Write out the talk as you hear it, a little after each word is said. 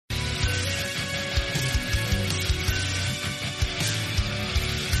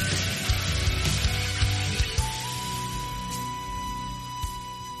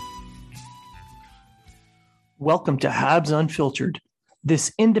Welcome to Habs Unfiltered.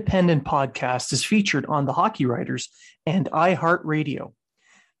 This independent podcast is featured on the Hockey Writers and iHeartRadio,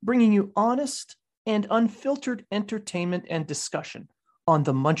 bringing you honest and unfiltered entertainment and discussion on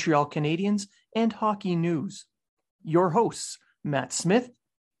the Montreal Canadiens and hockey news. Your hosts, Matt Smith,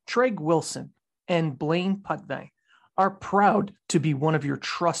 Treg Wilson, and Blaine Putney, are proud to be one of your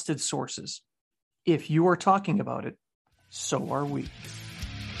trusted sources. If you are talking about it, so are we.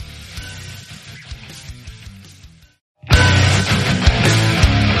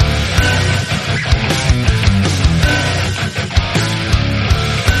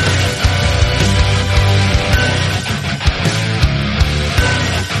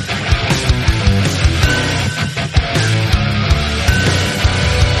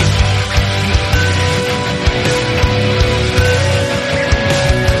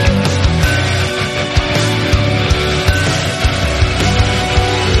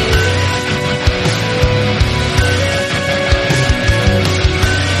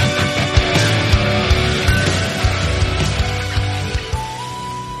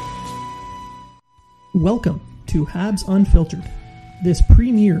 Welcome to Habs Unfiltered. This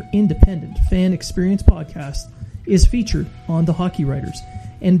premier independent fan experience podcast is featured on the Hockey Writers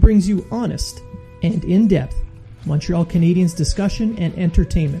and brings you honest and in-depth Montreal Canadiens discussion and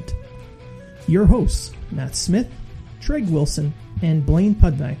entertainment. Your hosts, Matt Smith, Treg Wilson, and Blaine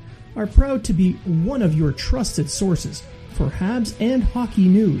Putney, are proud to be one of your trusted sources for Habs and hockey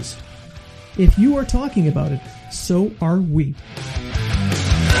news. If you are talking about it, so are we.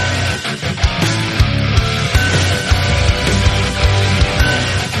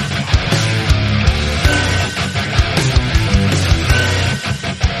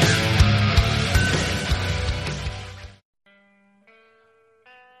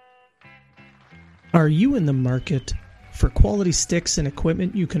 Are you in the market for quality sticks and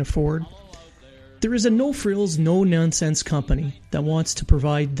equipment you can afford? There is a no-frills, no-nonsense company that wants to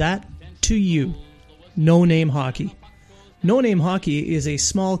provide that to you. No Name Hockey. No Name Hockey is a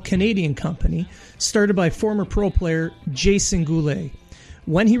small Canadian company started by former pro player Jason Goulet.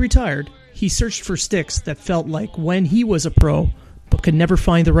 When he retired, he searched for sticks that felt like when he was a pro, but could never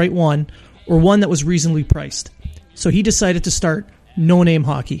find the right one, or one that was reasonably priced. So he decided to start No Name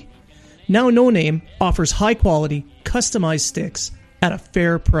Hockey. Now No Name offers high-quality, customized sticks at a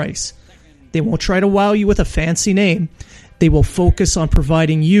fair price. They won't try to wow you with a fancy name. They will focus on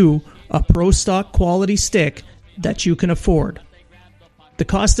providing you a pro stock quality stick that you can afford. The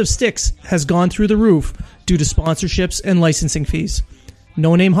cost of sticks has gone through the roof due to sponsorships and licensing fees.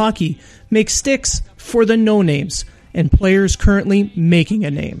 No Name Hockey makes sticks for the no-names and players currently making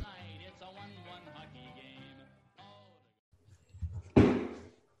a name.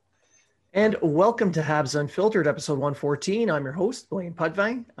 And welcome to Habs Unfiltered, episode 114. I'm your host, Blaine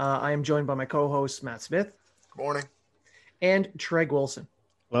Putney. I am joined by my co-host, Matt Smith. Good morning. And Treg Wilson.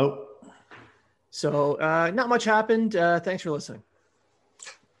 Hello. So, not much happened. Thanks for listening.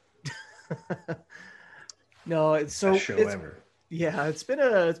 No, it's so Best show ever. Yeah, it's been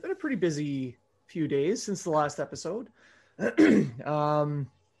a pretty busy few days since the last episode.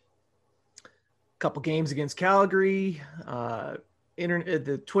 Couple games against Calgary.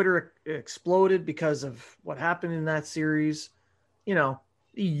 The Twitter exploded because of what happened in that series. You know,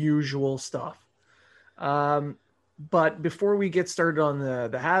 the usual stuff. But before we get started on the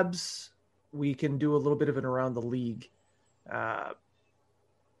Habs, we can do a little bit of an around the league.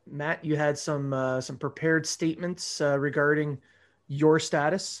 Matt, you had some prepared statements regarding your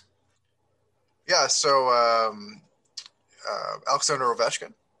status. Yeah, so Alexander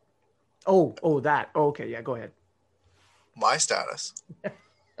Ovechkin. Oh, that. Oh, okay, yeah, go ahead. My status.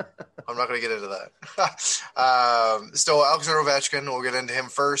 I'm not going to get into that. So Alexander Ovechkin, we'll get into him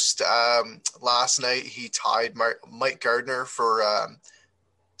first. Last night, he tied Mike Gardner for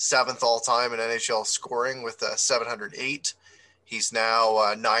seventh all-time in NHL scoring with 708. He's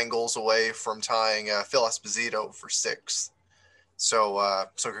now 9 goals away from tying Phil Esposito for sixth. So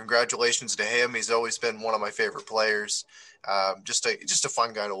congratulations to him. He's always been one of my favorite players. Just a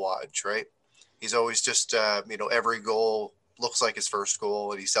fun guy to watch, right? He's always just, every goal looks like his first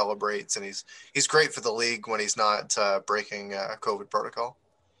goal, and he celebrates, and he's great for the league when he's not breaking COVID protocol.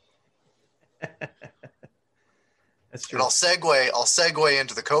 That's true. And I'll segue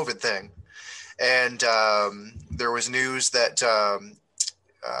into the COVID thing. And there was news that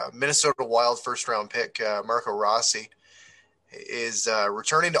Minnesota Wild first-round pick Marco Rossi is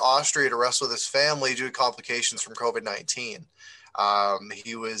returning to Austria to rest with his family due to complications from COVID-19.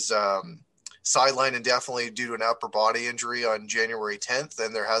 He was sidelined indefinitely due to an upper body injury on January 10th,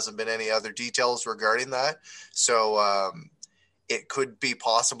 and there hasn't been any other details regarding that. So it could be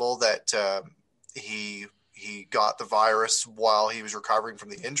possible that he he got the virus while he was recovering from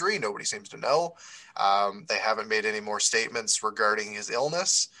the injury. Nobody seems to know. They haven't made any more statements regarding his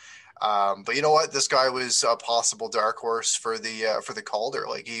illness. But you know what? This guy was a possible dark horse for the Calder.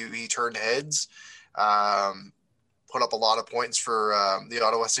 Like he turned heads, put up a lot of points for the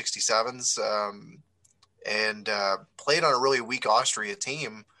Ottawa 67s, and played on a really weak Austria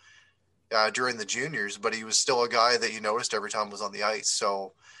team during the juniors. But he was still a guy that you noticed every time he was on the ice.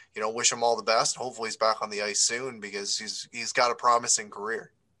 So, wish him all the best. Hopefully he's back on the ice soon because he's got a promising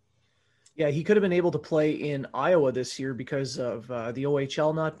career. Yeah, he could have been able to play in Iowa this year because of the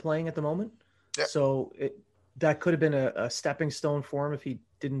OHL not playing at the moment. Yeah. So that could have been a stepping stone for him if he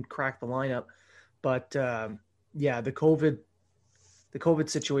didn't crack the lineup. But the COVID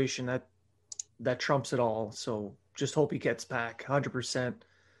situation that trumps it all. So just hope he gets back 100%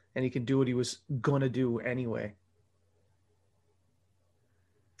 and he can do what he was gonna do anyway.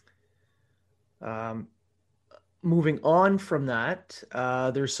 Moving on from that,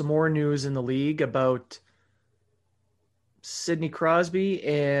 there's some more news in the league about Sidney Crosby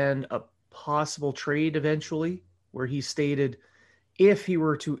and a possible trade eventually, where he stated if he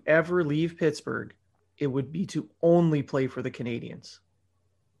were to ever leave Pittsburgh, it would be to only play for the Canadiens.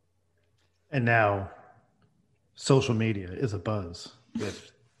 And now social media is abuzz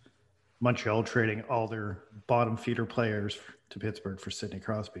with Montreal trading all their bottom feeder players to Pittsburgh for Sidney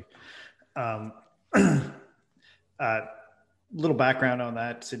Crosby. Little background on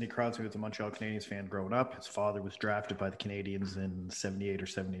that. Sidney Crosby was a Montreal Canadiens fan growing up. His father was drafted by the Canadiens in 78 or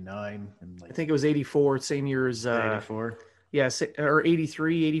 79. And I think it was 84, same year as 84. Yes, or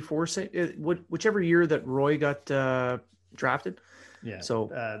 83, 84, whichever year that Roy got drafted. Yeah. So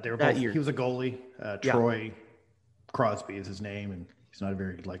they were that both, year. He was a goalie. Troy Crosby is his name, and he's not a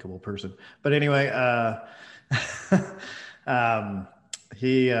very likable person. But anyway,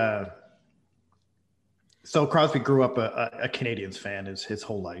 So Crosby grew up a Canadiens fan his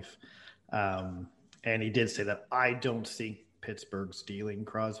whole life. And he did say that I don't think Pittsburgh's dealing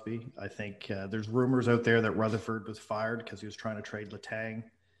Crosby. I think there's rumors out there that Rutherford was fired because he was trying to trade Letang.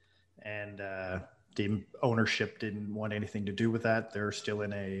 And the ownership didn't want anything to do with that. They're still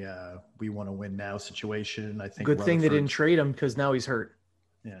in a we want to win now situation. I think good thing they didn't trade him because now he's hurt.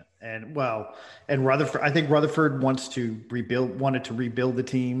 Yeah. And Rutherford, I think Rutherford wanted to rebuild the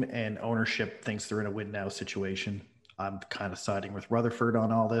team, and ownership thinks they're in a win now situation. I'm kind of siding with Rutherford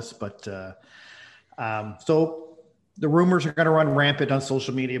on all this, but so the rumors are going to run rampant on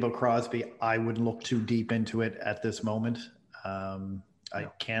social media about Crosby. I wouldn't look too deep into it at this moment. I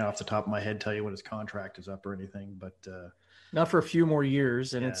can't off the top of my head tell you when his contract is up or anything, but not for a few more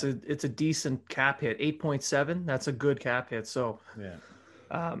years. And it's a decent cap hit, 8.7. That's a good cap hit. So yeah.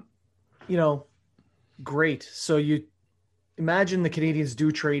 Great. So you imagine the Canadiens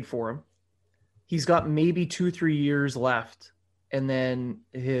do trade for him. He's got maybe 2-3 years left, and then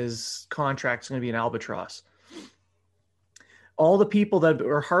his contract's going to be an albatross. All the people that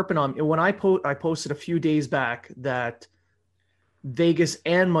are harping on, when I posted a few days back that Vegas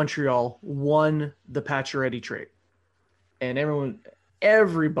and Montreal won the Pacioretty trade, and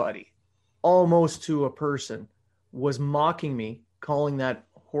everybody, almost to a person, was mocking me, calling that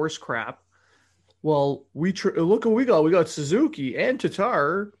horse crap. Well, look what we got. We got Suzuki and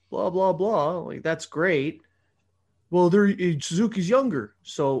Tatar, blah, blah, blah. Like, that's great. Well, Suzuki's younger.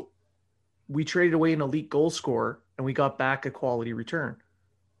 So we traded away an elite goal scorer, and we got back a quality return.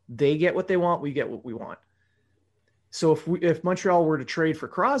 They get what they want. We get what we want. So if Montreal were to trade for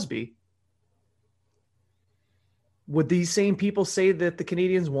Crosby, would these same people say that the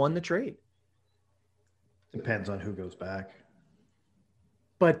Canadiens won the trade? Depends on who goes back.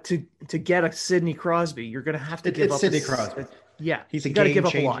 But to get a Sidney Crosby, you're going to have to give up. Sidney Crosby. Yeah, he's a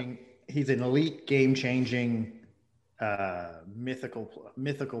game-changing. He's an elite, game-changing,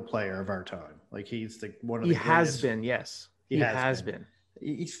 mythical player of our time. Like he's one of the. He has been, yes. He has been.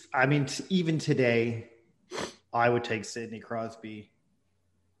 Even today, I would take Sidney Crosby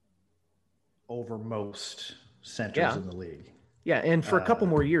over most centers in the league. Yeah, and for a couple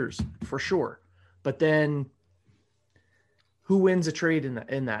more years, for sure. But then, who wins a trade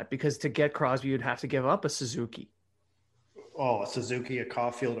in that? Because to get Crosby, you'd have to give up a Suzuki. Oh, a Suzuki, a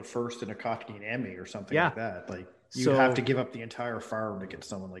Caulfield, a first, and a Kotkaniemi or something like that. Like you'd have to give up the entire farm to get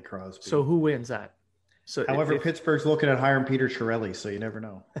someone like Crosby. So who wins that? So, however, Pittsburgh's looking at hiring Peter Chiarelli, so you never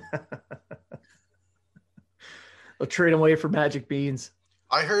know. They'll trade him away for Magic Beans.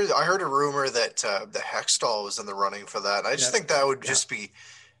 I heard a rumor that the Hextall was in the running for that. I just think that would just be.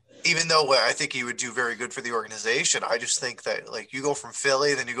 Even though I think he would do very good for the organization, I just think that like you go from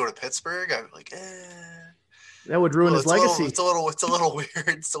Philly, then you go to Pittsburgh. I'm like, that would ruin his legacy. It's a little weird.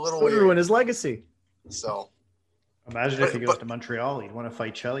 It's a little weird. weird. Ruin his legacy. So imagine if he goes to Montreal, he'd want to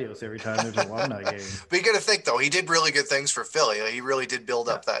fight Chelios every time there's an alumni game. But you got to think, though, he did really good things for Philly. Like, he really did build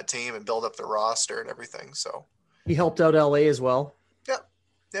up that team and build up the roster and everything. So he helped out LA as well.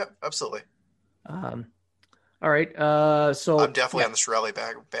 Yeah, absolutely. All right. So I'm definitely on the Chiarelli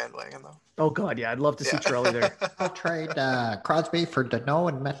bandwagon, though. Oh God, yeah, I'd love to see Chiarelli there. I'll trade Crosby for Danault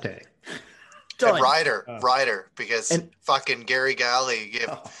and Mete. And Ryder, because fucking Gary Galley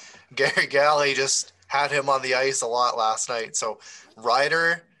just had him on the ice a lot last night. So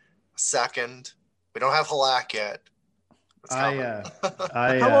Ryder, second. We don't have Halak yet. How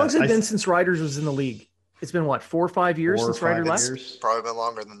long has it been since Ryder was in the league? It's been what, 4 or 5 years since Ryder left? Years. Probably been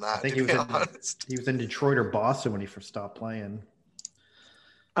longer than that. I think he was in Detroit or Boston when he first stopped playing.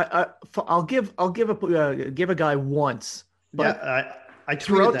 I'll give a guy once. But yeah, I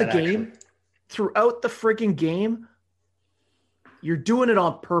throughout the game, throughout the freaking game, you're doing it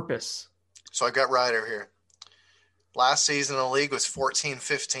on purpose. So I got Ryder here. Last season in the league was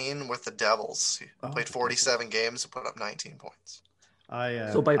 14-15 with the Devils. He played 47 games and put up 19 points.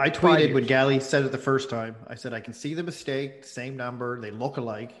 I tweeted when Galley said it the first time. I said, I can see the mistake, same number, they look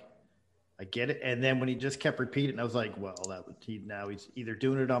alike. I get it. And then when he just kept repeating, I was like, well, now he's either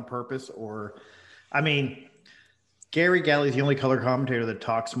doing it on purpose or, I mean, Gary Galley's the only color commentator that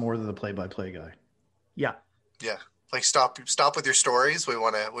talks more than the play-by-play guy. Yeah. Yeah. Like stop with your stories. We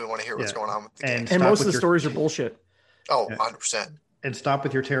want to hear what's going on with the game. And most of the stories are bullshit. Oh, 100%. And stop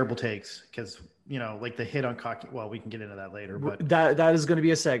with your terrible takes because, like the hit on Cocky. Well, we can get into that later. But that is going to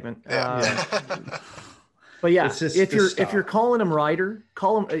be a segment. Yeah. But yeah, if you're calling him Ryder,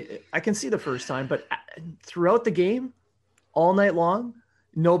 call him. I can see the first time, but throughout the game, all night long,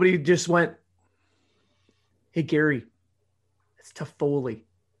 nobody just went, "Hey Gary, it's Toffoli."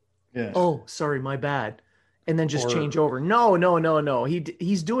 Yeah. Oh, sorry, my bad. And then just change over. No.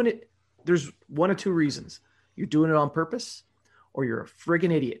 He's doing it. There's one of two reasons. You're doing it on purpose, or you're a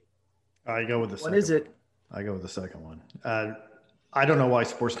friggin' idiot. I go with the second. What is it? I go with the second one. I don't know why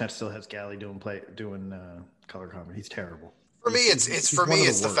Sportsnet still has Galley doing color comment. He's terrible. For me, it's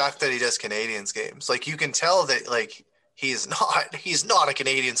the fact that he does Canadians games. Like you can tell that like he's not a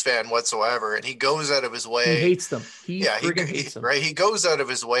Canadians fan whatsoever, and he goes out of his way. He hates them. He hates them. Right? He goes out of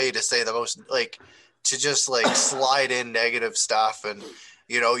his way to say the most to just slide in negative stuff, and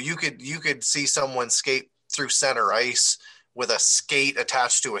you could see someone skate through center ice with a skate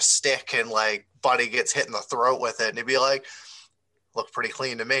attached to a stick, and Buddy gets hit in the throat with it, and he'd be like, "Look pretty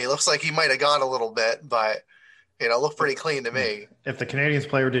clean to me." Looks like he might have got a little bit, but look pretty clean to me. If the Canadians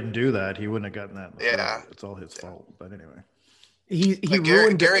player didn't do that, he wouldn't have gotten that. Yeah, it's all his fault. But anyway, he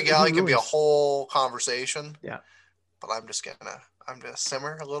Gary Galley could be a whole conversation. Yeah, but I'm just gonna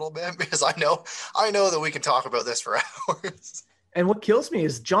simmer a little bit because I know that we can talk about this for hours. And what kills me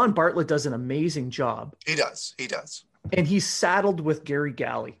is John Bartlett does an amazing job. He does. And he's saddled with Gary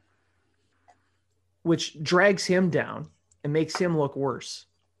Galley, which drags him down and makes him look worse.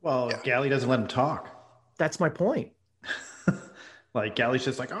 Well, Galley doesn't let him talk. That's my point. Galley's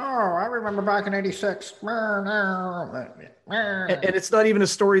just like, oh, I remember back in '86. And it's not even a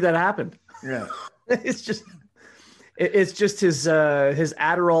story that happened. Yeah. It's just his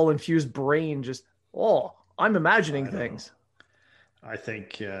Adderall infused brain. Just, I'm imagining things. I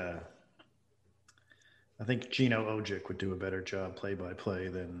think Gino Ojic would do a better job play-by-play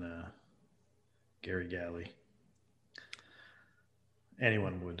than Gary Galley.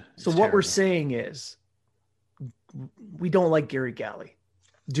 Anyone would. So what we're saying is we don't like Gary Galley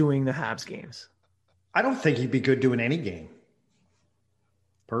doing the Habs games. I don't think he'd be good doing any game,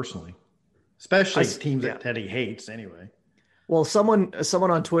 personally, especially teams that he hates anyway. Well, someone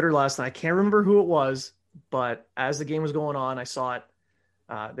on Twitter last night, I can't remember who it was, but as the game was going on, I saw it.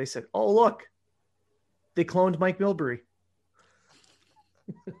 They said, "Oh, look, they cloned Mike Milbury."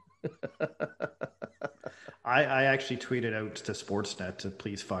 I actually tweeted out to Sportsnet to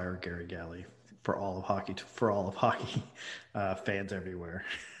please fire Gary Galley for all of hockey fans everywhere.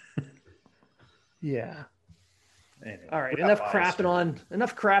 Yeah. Anyway, all right. Enough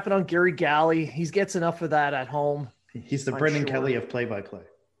crapping on Gary Galley. He gets enough of that at home. He's the Brendan Kelly of play-by-play.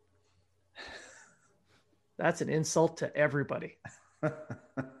 That's an insult to everybody.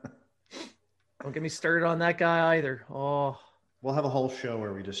 Don't get me started on that guy either. Oh, we'll have a whole show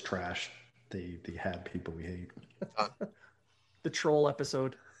where we just trash the Hab people we hate. The troll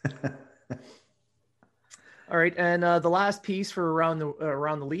episode. All right, and the last piece for around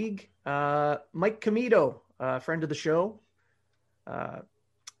the league, Mike Comito, friend of the show,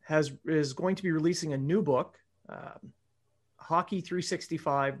 is going to be releasing a new book, Hockey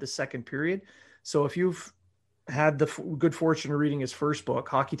 365, the second period. So if you've had the good fortune of reading his first book,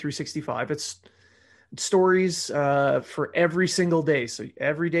 Hockey 365, it's stories for every single day. So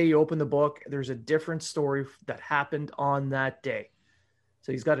every day you open the book, there's a different story that happened on that day.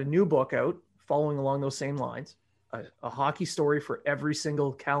 So he's got a new book out following along those same lines, a hockey story for every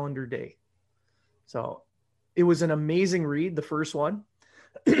single calendar day. So it was an amazing read, the first one.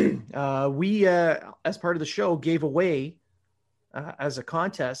 We, as part of the show, gave away as a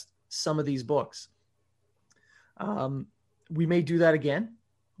contest some of these books. We may do that again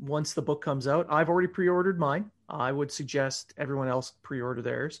once the book comes out. I've already pre-ordered mine. I would suggest everyone else pre-order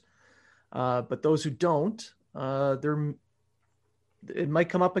theirs. But those who don't, it might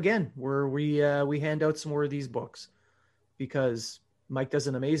come up again where we hand out some more of these books, because Mike does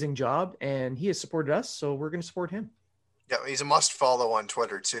an amazing job and he has supported us, so we're going to support him. Yeah, he's a must follow on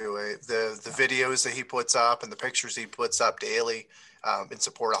Twitter too. The videos that he puts up and the pictures he puts up daily in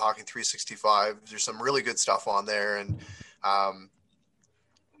support of Hockey 365. There's some really good stuff on there, and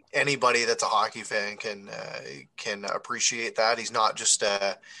anybody that's a hockey fan can appreciate that. He's not just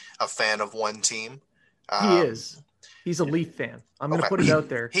a fan of one team. He is. He's a Leaf fan. I'm going to put it out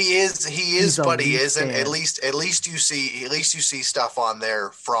there. He is, but he isn't. Fan. At least you see stuff on there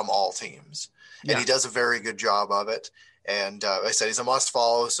from all teams, and he does a very good job of it. And I said he's a must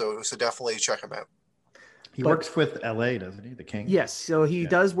follow, so definitely check him out. He works with LA, doesn't he? The Kings. Yes, so he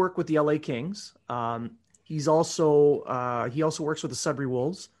does work with the LA Kings. He also works with the Sudbury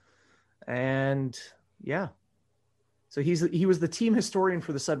Wolves, and so he was the team historian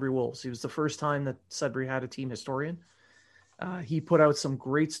for the Sudbury Wolves. He was the first time that Sudbury had a team historian. He put out some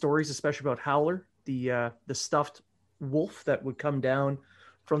great stories, especially about Howler, the stuffed wolf that would come down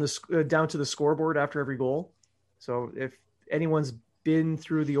from down to the scoreboard after every goal. So if anyone's been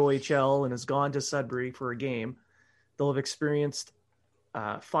through the OHL and has gone to Sudbury for a game, they'll have experienced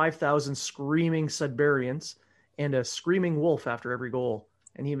 5,000 screaming Sudburyans and a screaming wolf after every goal.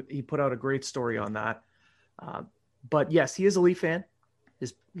 And he put out a great story on that. But yes, he is a Leaf fan.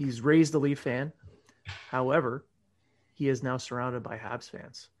 He's raised a Leaf fan. However, he is now surrounded by Habs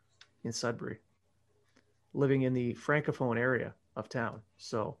fans in Sudbury, living in the Francophone area of town.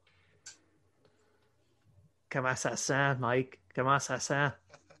 So, comment ça sent, Mike? Comment ça sent?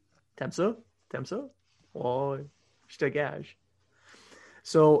 T'aimes ça? T'aimes ça? Oh, je te gage.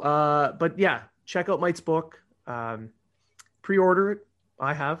 So, but yeah, check out Mike's book. Pre-order it.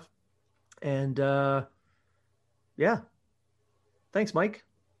 I have. And thanks, Mike.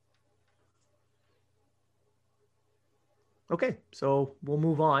 Okay, so we'll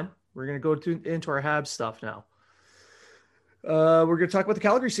move on. We're going to go into our Habs stuff now. We're going to talk about the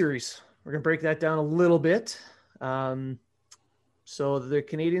Calgary series. We're going to break that down a little bit. So the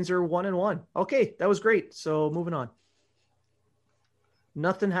Canadians are 1-1. Okay, that was great. So moving on.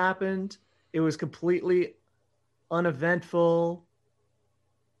 Nothing happened. It was completely uneventful.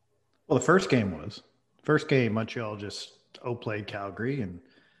 Well, the first game, Montreal just outplayed Calgary and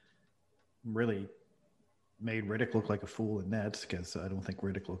really made Riddick look like a fool in nets, because I don't think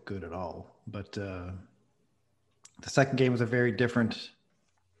Riddick looked good at all. But the second game was a very different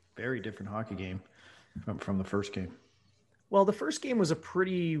hockey game from the first game. Well, the first game was a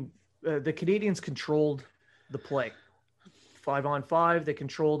pretty the Canadians controlled the play. 5-on-5, they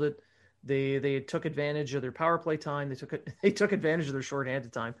controlled it. They took advantage of their power play time. They took advantage of their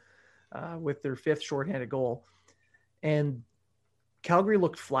shorthanded time with their fifth shorthanded goal. And Calgary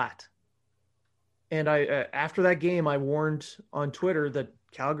looked flat. And I after that game, I warned on Twitter that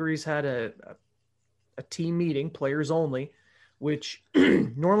Calgary's had a team meeting, players only, which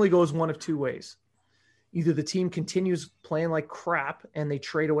normally goes one of two ways. Either the team continues playing like crap and they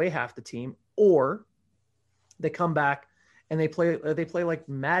trade away half the team, or they come back and they play like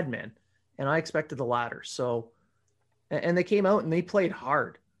madmen. And I expected the latter. So, and they came out and they played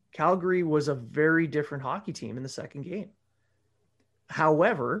hard. Calgary was a very different hockey team in the second game.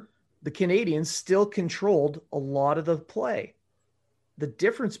 However, the Canadians still controlled a lot of the play. The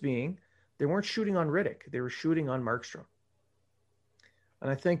difference being they weren't shooting on Riddick. They were shooting on Markstrom. And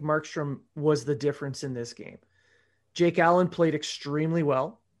I think Markstrom was the difference in this game. Jake Allen played extremely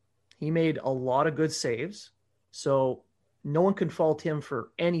well. He made a lot of good saves. So no one can fault him for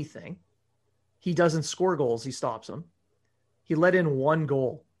anything. He doesn't score goals. He stops them. He let in one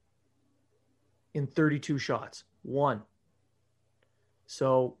goal in 32 shots. One.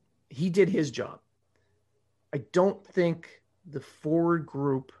 So he did his job. I don't think the forward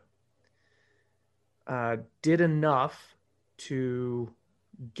group did enough to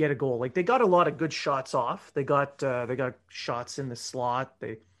get a goal. Like, they got a lot of good shots off. They got shots in the slot.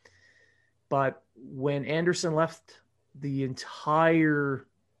 But when Anderson left, the entire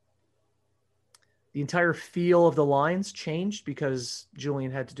feel of the lines changed because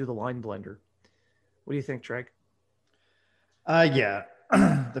Julian had to do the line blender, What do you think, Treg? Yeah.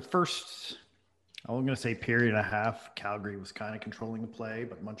 The first, I'm going to say period and a half, Calgary was kind of controlling the play,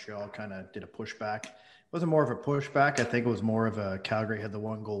 but Montreal kind of did a pushback. It wasn't more of a pushback. I think it was more of a Calgary had the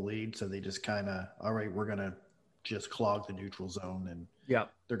 1-goal lead, so they just kind of, all right, we're going to just clog the neutral zone, and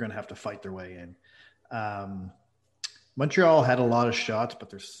they're going to have to fight their way in. Montreal had a lot of shots, but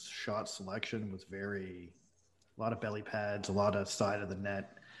their shot selection was a lot of belly pads, a lot of side of the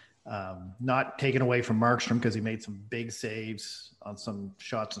net. Not taken away from Markstrom because he made some big saves on some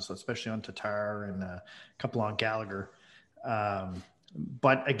shots, especially on Tatar and a couple on Gallagher.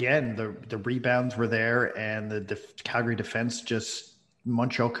 But again, the rebounds were there, and the Calgary defense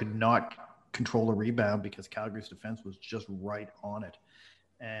Montreal could not control a rebound because Calgary's defense was just right on it.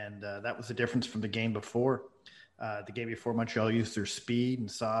 And that was the difference from the game before. The game before, Montreal used their speed and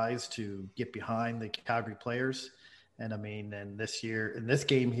size to get behind the Calgary players. And I mean, and this year, in this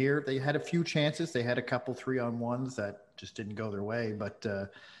game here, they had a few chances. They had a couple 3-on-1s that just didn't go their way. But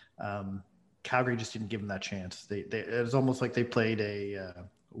Calgary just didn't give them that chance. It was almost like they played a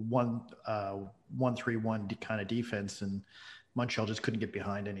 1-3-1 kind of defense, and Montreal just couldn't get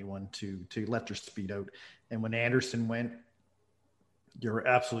behind anyone to let their speed out. And when Anderson went, you're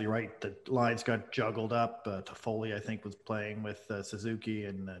absolutely right. The lines got juggled up. Toffoli, I think, was playing with Suzuki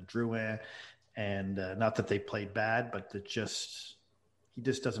and Drouin. And not that they played bad, but he just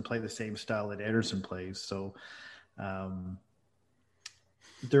doesn't play the same style that Anderson plays. So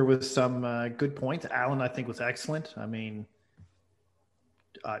there was some good points. Allen, I think, was excellent. I mean,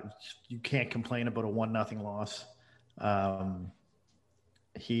 you can't complain about a 1-0 loss.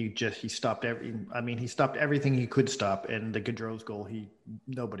 He stopped he stopped everything he could stop. And the Gaudreau's goal,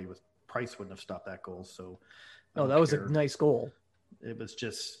 Price wouldn't have stopped that goal. So that was a nice goal. It was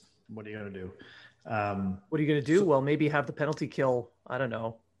just, what are you going to do? What are you going to do? Well, maybe have the penalty kill. I don't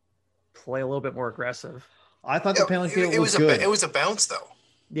know. Play a little bit more aggressive. I thought the penalty kill was good. It was a bounce, though.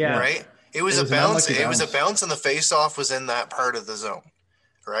 Yeah. Right? It was a bounce. It was a bounce, and the face-off was in that part of the zone.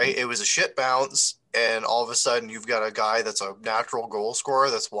 Right? It was a shit bounce, and all of a sudden you've got a guy that's a natural goal scorer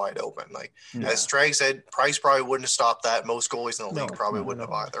that's wide open. Like, as Strag said, Price probably wouldn't have stopped that. Most goalies in the league probably wouldn't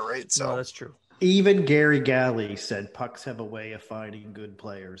have either, right? So that's true. Even Gary Galley said pucks have a way of finding good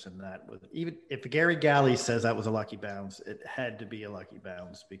players, and that was, even if Gary Galley says that was a lucky bounce, it had to be a lucky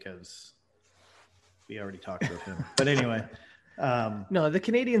bounce because we already talked about him. But anyway, no, the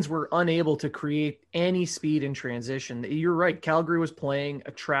Canadians were unable to create any speed in transition. You're right. Calgary was playing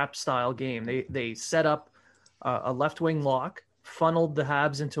a trap style game. They set up a left wing lock, funneled the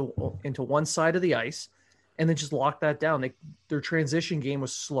Habs into one side of the ice, and then just locked that down. Their transition game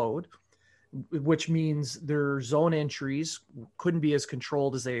was slowed, which means their zone entries couldn't be as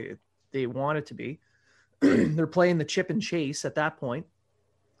controlled as they wanted to be. They're playing the chip and chase at that point.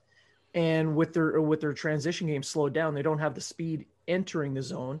 And with their transition game slowed down, they don't have the speed entering the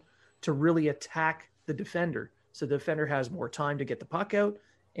zone to really attack the defender. So the defender has more time to get the puck out,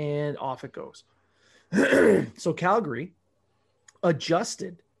 and off it goes. So Calgary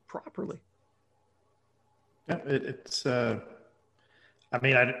adjusted properly. Yeah, it's I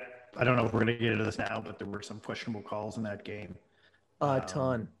mean, I don't know if we're going to get into this now, but there were some questionable calls in that game. A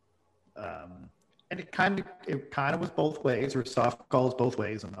ton. And it kind of was both ways. There were soft calls both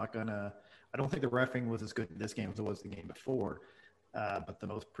ways. I don't think the reffing was as good in this game as it was the game before. But the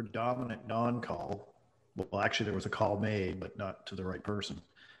most predominant non-call, well, actually there was a call made, but not to the right person,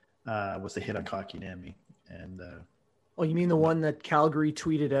 was the hit on Kotkaniemi. And oh, you mean the one that Calgary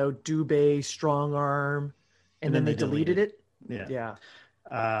tweeted out, Dubé, strong arm, and then they deleted it? Yeah.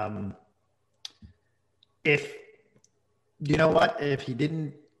 If you know what, if he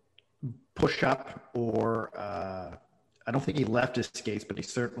didn't push up, or I don't think he left his skates, but he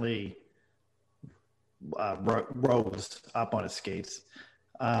certainly rose up on his skates.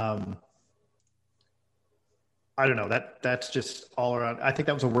 I don't know, that's just all around. I think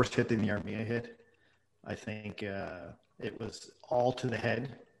that was a worse hit than the Armia hit. I think it was all to the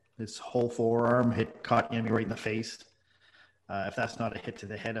head. His whole forearm caught Yemi right in the face. If that's not a hit to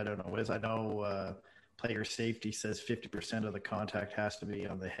the head, I don't know what is. I know player safety says 50% of the contact has to be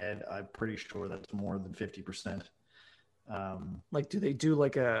on the head. I'm pretty sure that's more than 50%. Like, do they do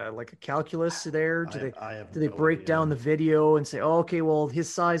like a calculus there? Do they no break idea. down the video and say, oh, okay, well,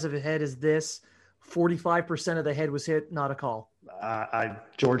 his size of a head is this, 45% of the head was hit, not a call?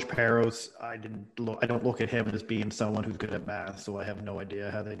 George Peros, I don't look at him as being someone who's good at math, so I have no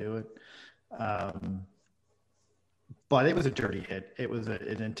idea how they do it. But it was a dirty hit. It was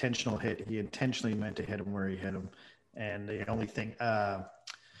an intentional hit. He intentionally meant to hit him where he hit him. And the only thing,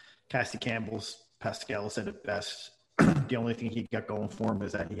 Cassie Pascal said it best. The only thing he got going for him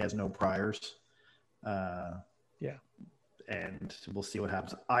is that he has no priors. Yeah. And we'll see what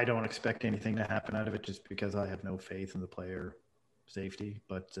happens. I don't expect anything to happen out of it just because I have no faith in the player safety,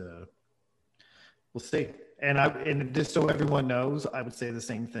 but we'll see. And just so everyone knows, I would say the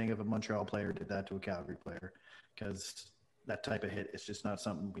same thing if a Montreal player did that to a Calgary player, because that type of hit is just not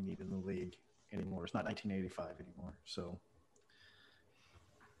something we need in the league anymore. It's not 1985 anymore.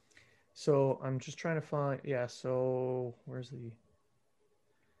 So I'm just trying to find. Yeah. So where's the?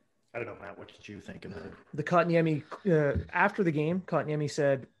 I don't know, Matt. What did you think of it? The Kotkaniemi, after the game, Kotkaniemi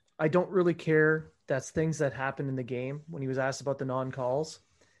said, "I don't really care. That's things that happened in the game." When he was asked about the non-calls,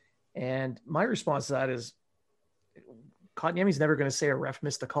 and my response to that is, Kotkaniemi's never going to say a ref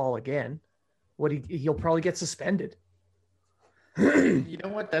missed a call again. He'll probably get suspended. You know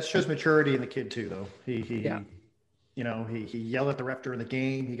what? That shows maturity in the kid too, though. He yelled at the ref during the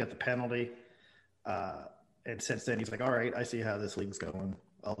game. He got the penalty, and since then he's like, "All right, I see how this league's going.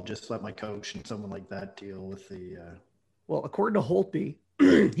 I'll just let my coach and someone like that deal with the." Well, according to Holtby,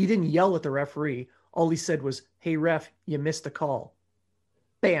 he didn't yell at the referee. All he said was, "Hey, ref, you missed a call."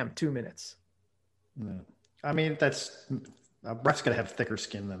 Bam, 2 minutes. No. I mean, ref's got to have thicker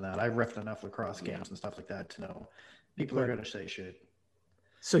skin than that. I've reffed enough lacrosse games and stuff like that to know people are going to say shit.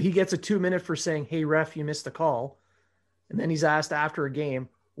 So he gets a 2 minute for saying, "Hey, ref, you missed a call." And then he's asked after a game,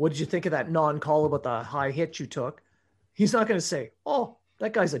 "What did you think of that non-call about the high hit you took?" He's not going to say, "Oh,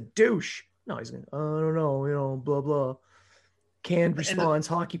 that guy's a douche." No, he's going, "I don't know, blah, blah." Canned response,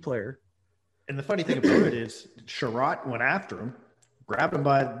 hockey player. And the funny thing about it is Sherratt went after him, grabbed him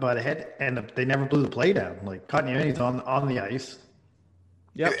by the head, and they never blew the play down. Like, Kotkaniemi's on the ice.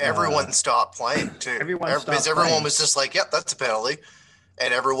 Yep. Everyone stopped playing, too. Everyone was just like, "Yep, that's a penalty."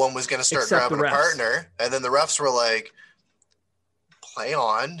 And everyone was going to start grabbing a partner. And then the refs were like, "Play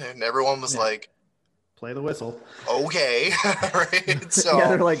on." And everyone was like, "Play the whistle." Okay. Right. So yeah,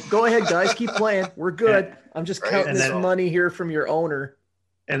 they're like, "Go ahead, guys, keep playing. We're good. I'm just counting this money here from your owner."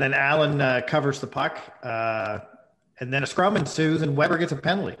 And then Allen covers the puck. And then a scrum ensues and Weber gets a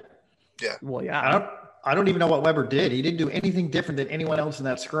penalty. Yeah. Well, yeah. I don't even know what Weber did. He didn't do anything different than anyone else in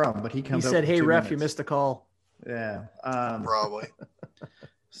that scrum, but he comes out. He said, "Hey, ref, you missed a call." Yeah. Probably.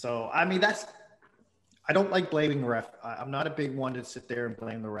 So, I mean, I don't like blaming the ref. I'm not a big one to sit there and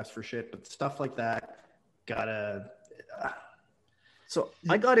blame the refs for shit, but stuff like that So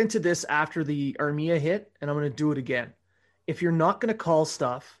I got into this after the Armia hit, and I'm going to do it again. If you're not going to call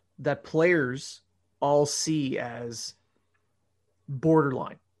stuff that players all see as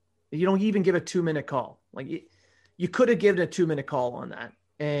borderline, you don't even give a 2 minute call. Like, you could have given a 2 minute call on that,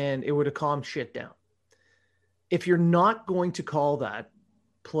 and it would have calmed shit down. If you're not going to call that,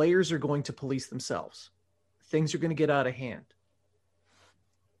 players are going to police themselves. Things are going to get out of hand.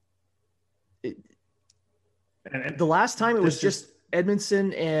 The last time it was just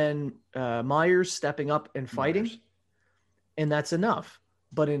Edmondson and Myers stepping up and fighting, and that's enough.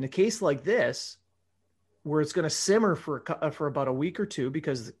 But in a case like this, where it's going to simmer for about a week or two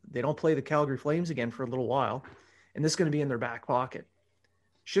because they don't play the Calgary Flames again for a little while, and this is going to be in their back pocket,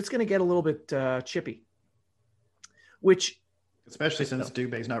 shit's going to get a little bit chippy. Which, especially since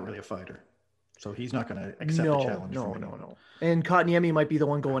Dubé's not really a fighter, so he's not going to accept the challenge. No. And Kotkaniemi might be the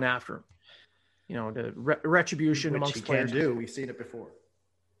one going after him. You know, the retribution amongst he players. Can do. We've seen it before.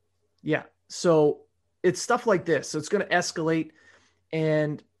 Yeah. So it's stuff like this. So it's going to escalate.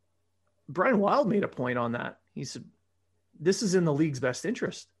 And Brian Wild made a point on that. He said, "This is in the league's best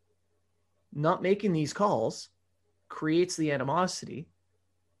interest. Not making these calls creates the animosity,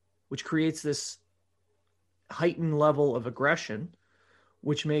 which creates this heightened level of aggression,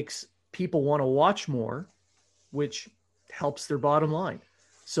 which makes people want to watch more, which helps their bottom line."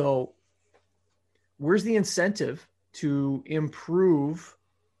 So where's the incentive to improve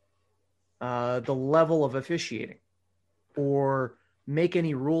the level of officiating or make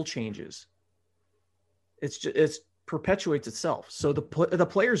any rule changes? It perpetuates itself. So the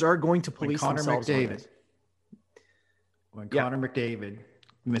players are going to police themselves. When Connor McDavid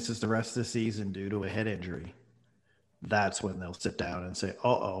misses the rest of the season due to a head injury, that's when they'll sit down and say,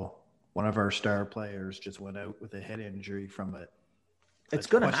 one of our star players just went out with a head injury from a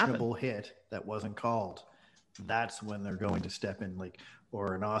questionable hit that wasn't called. That's when they're going to step in,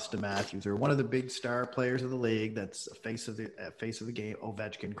 or an Austin Matthews or one of the big star players of the league that's a face of the game,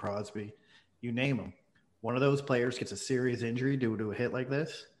 Ovechkin, Crosby, you name them. One of those players gets a serious injury due to a hit like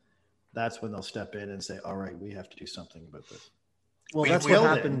this. That's when they'll step in and say, "All right, we have to do something about this." Well, that's what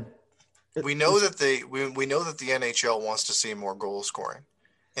happened. We know that the NHL wants to see more goal scoring,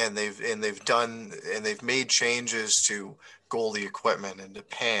 and they've made changes to goalie equipment and to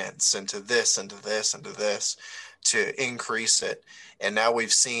pants and to this and to this and to this to increase it. And now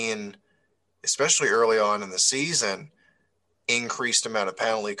we've seen especially early on in the season, increased amount of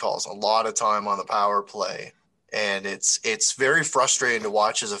penalty calls, a lot of time on the power play. And it's very frustrating to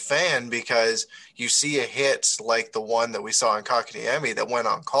watch as a fan because you see a hit like the one that we saw in Kotkaniemi that went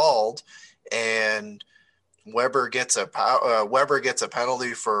uncalled, and Weber gets a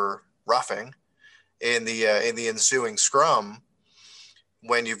penalty for roughing in the ensuing scrum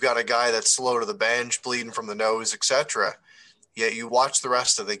when you've got a guy that's slow to the bench, bleeding from the nose, etc. Yet you watch the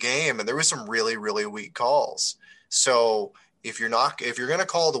rest of the game, and there was some really, really weak calls. So if you're going to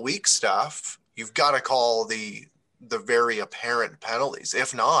call the weak stuff, you've got to call the very apparent penalties.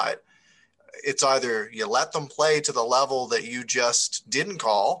 If not, it's either you let them play to the level that you just didn't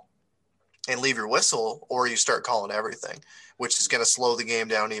call and leave your whistle, or you start calling everything, which is going to slow the game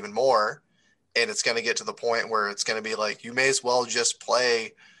down even more. And it's going to get to the point where it's going to be like, you may as well just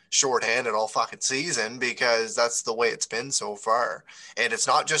play shorthanded all fucking season, because that's the way it's been so far. And it's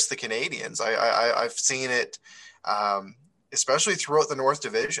not just the Canadians. I've seen it, especially throughout the North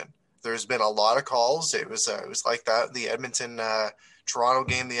Division. There's been a lot of calls. It was like that the Edmonton Toronto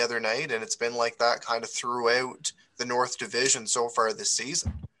game the other night, and it's been like that kind of throughout the North Division so far this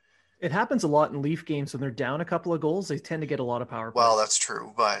season. It happens a lot in Leaf games when they're down a couple of goals. They tend to get a lot of power play. Well, that's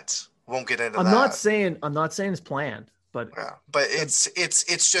true, but won't get into that. I'm not saying it's planned, but yeah, but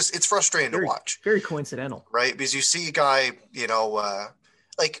it's frustrating to watch. Very coincidental, right? Because you see a guy,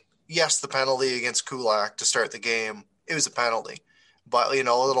 like, yes, the penalty against Kulak to start the game, it was a penalty. But, a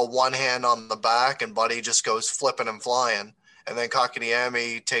little one hand on the back and Buddy just goes flipping and flying. And then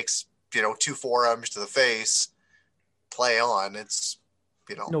Kotkaniemi takes, 2 forearms to the face, play on. It's,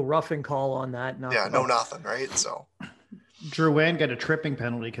 no roughing call on that. Nothing. Yeah, no nothing, right? So Drouin got a tripping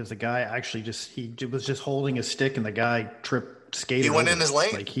penalty because the guy actually he was just holding his stick and the guy skated. He went in his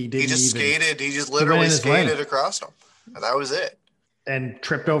lane. Like he just literally skated across him. And that was it. And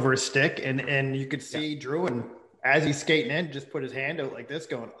tripped over his stick. And you could see Drouin, as he's skating in, just put his hand out like this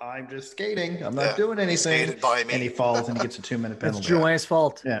going, I'm just skating. I'm not doing anything. Skated by me. And he falls and he gets a 2-minute penalty. It's Drouin's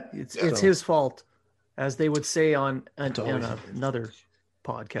fault. Yeah. It's his fault, as they would say on another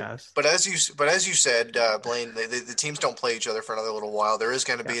podcast. But as you said, Blaine, the teams don't play each other for another little while. There is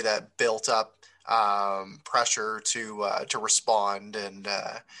going to be that built up pressure to respond, and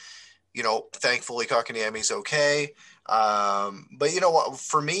thankfully Kotkaniemi's okay. But you know what?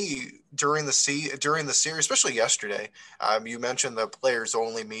 For me, during the series, especially yesterday, you mentioned the players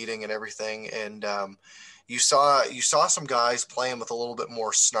only meeting and everything, and you saw some guys playing with a little bit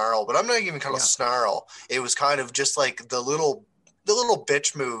more snarl. But I'm not even kind of snarl. It was kind of just like the little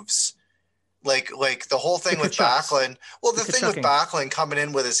bitch moves, like the whole thing with Backlund. Well, the thing with Backlund coming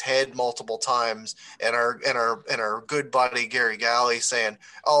in with his head multiple times, and our good buddy Gary Galley saying,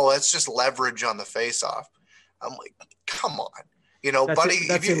 "Oh, that's just leverage on the face-off." I'm like, come on, buddy.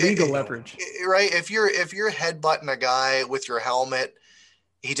 That's illegal leverage, right? If you're headbutting a guy with your helmet,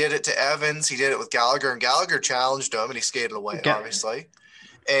 he did it to Evans. He did it with Gallagher, and Gallagher challenged him, and he skated away, obviously.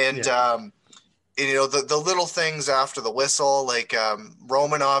 And the little things after the whistle, like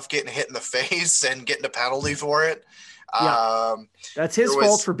Romanov getting hit in the face and getting a penalty for it. That's his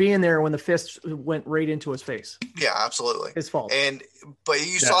fault for being there when the fist went right into his face. Yeah, absolutely. His fault. But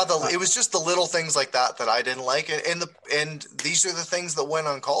you saw it was just the little things like that I didn't like. And these are the things that went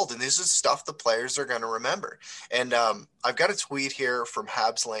uncalled, and this is stuff the players are going to remember. And I've got a tweet here from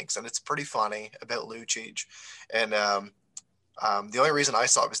Habs Links, and it's pretty funny about Lucic. And the only reason I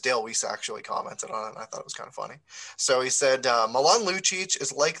saw it was Dale Weiss actually commented on it, and I thought it was kind of funny. So he said, Milan Lucic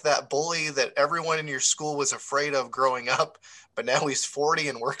is like that bully that everyone in your school was afraid of growing up, but now he's 40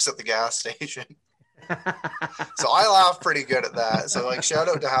 and works at the gas station. So I laughed pretty good at that. So shout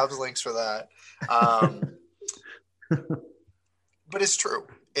out to Habs Links for that. But it's true.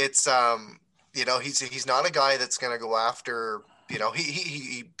 It's, he's not a guy that's going to go after,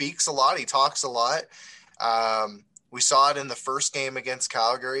 he beaks a lot. He talks a lot. We saw it in the first game against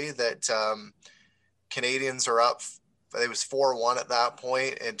Calgary that Canadians are up. It was 4-1 at that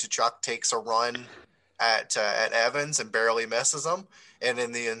point, and Tkachuk takes a run at Evans and barely misses him. And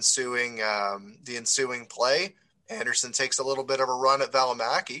in the ensuing play, Anderson takes a little bit of a run at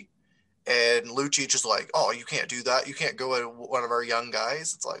Valimaki, and Lucic is like, "Oh, you can't do that. You can't go at one of our young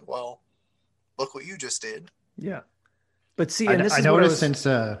guys." It's like, well, look what you just did. Yeah, but see, I noticed since.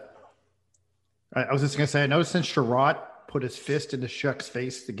 I was just going to say, I noticed since Sherratt put his fist into Tkachuk's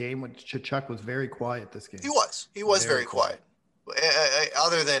face, the game when Tkachuk was very quiet this game. He was very quiet.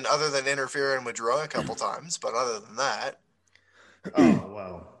 Other than interfering with Drouin a couple times, but other than that. Oh,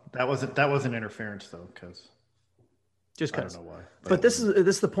 well, that wasn't interference though, because just I don't know why. But this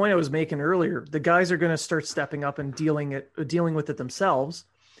is the point I was making earlier. The guys are going to start stepping up and dealing with it themselves.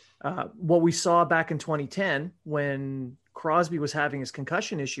 What we saw back in 2010 when Crosby was having his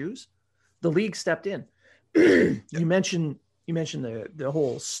concussion issues, the league stepped in. You mentioned the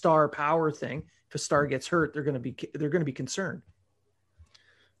whole star power thing. If a star gets hurt, they're going to be concerned.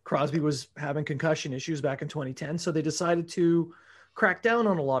 Crosby was having concussion issues back in 2010, so they decided to crack down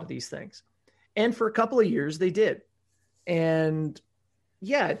on a lot of these things. And for a couple of years, they did. And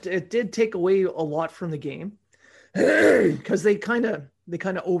yeah, it did take away a lot from the game because they kind of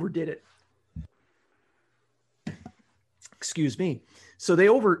overdid it. Excuse me. So they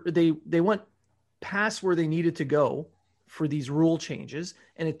went past where they needed to go for these rule changes,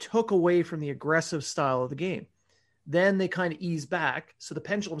 and it took away from the aggressive style of the game. Then they kind of eased back. So the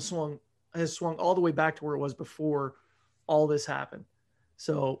pendulum has swung all the way back to where it was before all this happened.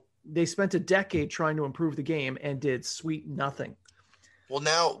 So they spent a decade trying to improve the game and did sweet nothing. Well,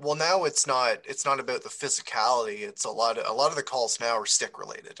 now it's not about the physicality. It's a lot of the calls now are stick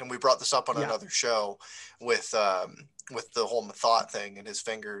related, and we brought this up on another show with the whole Mathot thing and his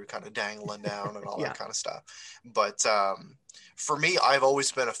finger kind of dangling down and all that kind of stuff. But for me, I've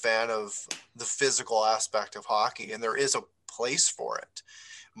always been a fan of the physical aspect of hockey, and there is a place for it.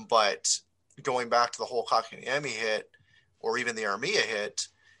 But going back to the whole Kotkaniemi hit, or even the Armia hit,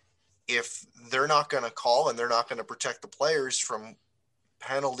 if they're not going to call and they're not going to protect the players from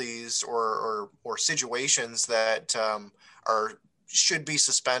penalties or situations that should be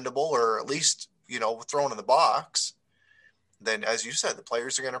suspendable or at least thrown in the box, then as you said, the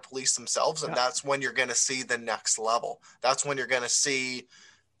players are going to police themselves, and that's when you're going to see the next level. That's when you're going to see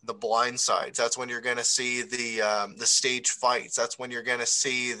the blind sides. That's when you're going to see the stage fights. That's when you're going to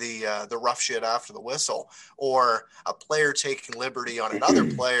see the rough shit after the whistle, or a player taking liberty on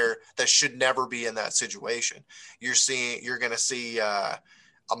another player that should never be in that situation. You're going to see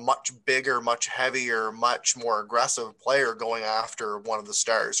a much bigger, much heavier, much more aggressive player going after one of the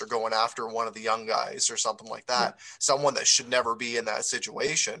stars or going after one of the young guys or something like that. Yeah. Someone that should never be in that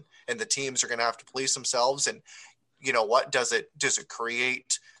situation, and the teams are going to have to police themselves. And you know what? Does it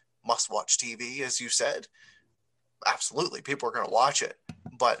create must-watch TV, as you said? Absolutely. People are going to watch it,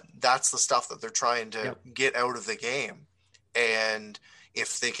 but that's the stuff that they're trying to get out of the game. And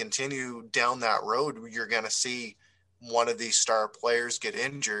if they continue down that road, you're going to see one of these star players get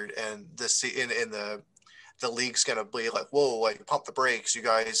injured, and the league's going to be like, whoa, like, pump the brakes, you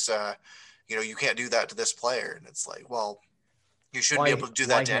guys. You can't do that to this player. And it's like, well, you shouldn't be able to do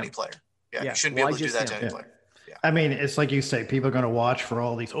that to any player. Yeah, you shouldn't be able to do that to any player. Yeah. I mean, it's like you say, people are going to watch for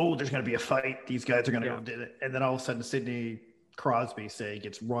all these, there's going to be a fight. These guys are going to go do it. And then all of a sudden, Sidney Crosby,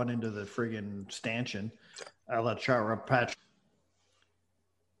 gets run into the friggin' stanchion. I'll let Patrick.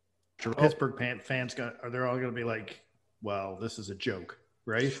 Pittsburgh fans, they're all going to be like, well, this is a joke,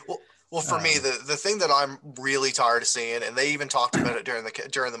 right? Well, for me, the thing that I'm really tired of seeing, and they even talked about it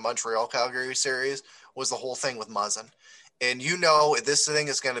during the Montreal Calgary series, was the whole thing with Muzzin. And this thing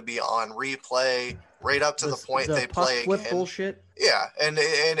is going to be on replay right up to the point they play again. Bullshit. Yeah, and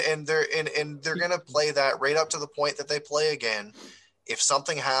they're going to play that right up to the point that they play again. If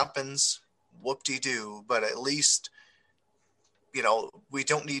something happens, whoop-de-doo, but at least we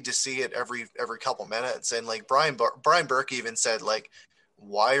don't need to see it every couple minutes. And like Brian Burke even said, like,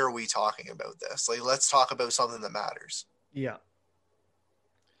 why are we talking about this? Like, let's talk about something that matters. Yeah.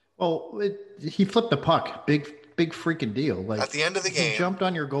 Well, he flipped the puck. Big freaking deal. Like, at the end of the game, he jumped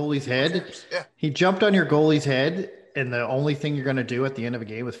on your goalie's head. Yeah. He jumped on your goalie's head, and the only thing you're going to do at the end of a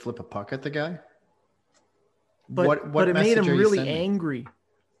game is flip a puck at the guy. But it made him really angry.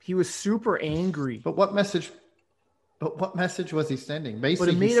 He was super angry. But what message was he sending?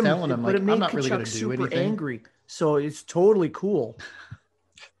 Basically, he's telling him, like, I'm not really going to do anything. Angry. So it's totally cool.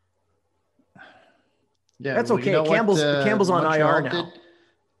 Yeah, that's okay. Campbell's on IR now.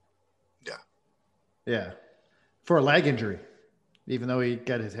 Yeah. For a leg injury, even though he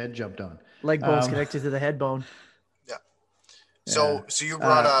got his head jumped on. Leg bone's connected to the head bone. Yeah. So you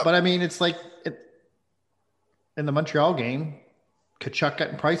brought up. But I mean, it's like in the Montreal game, Kachuk got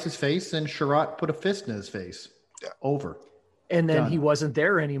in Price's face and Sherratt put a fist in his face. Yeah. Over. And then he wasn't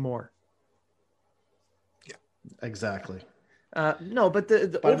there anymore. Yeah. Exactly. No, but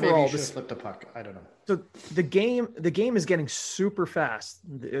the overall, maybe flipped the puck. I don't know. So the game is getting super fast.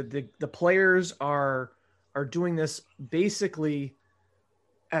 The players are doing this basically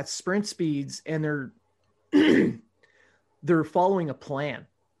at sprint speeds, and they're following a plan.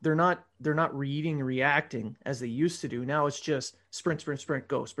 They're not reading and reacting as they used to do. Now it's just sprint,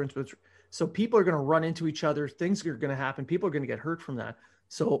 go, sprint. So people are going to run into each other. Things are going to happen. People are going to get hurt from that.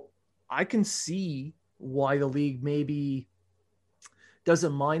 So I can see why the league maybe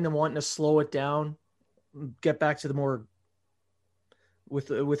doesn't mind them wanting to slow it down, get back to the more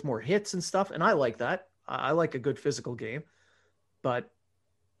with more hits and stuff. And I like that. I like a good physical game, but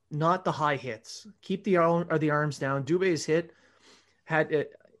not the high hits. Keep the arms down. Dubé's hit had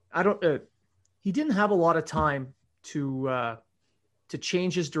it. He didn't have a lot of time to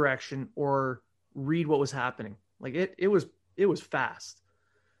change his direction or read what was happening. Like it was fast.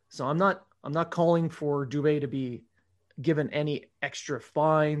 So I'm not calling for Dubé to be given any extra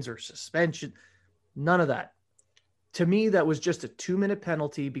fines or suspension. None of that. To me, that was just a 2-minute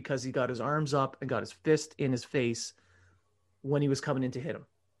penalty because he got his arms up and got his fist in his face when he was coming in to hit him.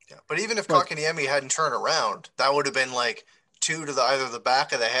 Yeah, but even if Kotkaniemi hadn't turned around, that would have been like 2 to either the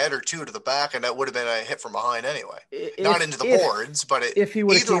back of the head or 2 to the back, and that would have been a hit from behind anyway. Not into the boards, but if he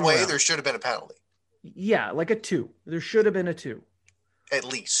either way, there should have been a penalty. Yeah, like a 2. There should have been a 2. At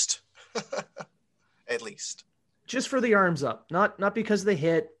least. At least. Just for the arms up, not because they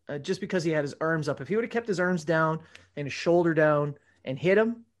hit, just because he had his arms up. If he would have kept his arms down and his shoulder down and hit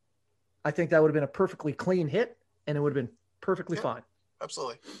him, I think that would have been a perfectly clean hit, and it would have been perfectly fine.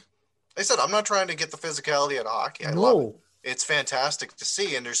 Absolutely. Like I said, I'm not trying to get the physicality out of hockey. I love it. It's fantastic to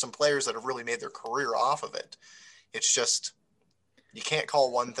see, and there's some players that have really made their career off of it. It's just you can't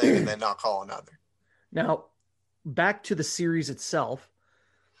call one thing and then not call another. Now, back to the series itself,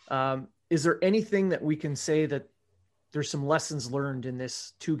 is there anything that we can say that there's some lessons learned in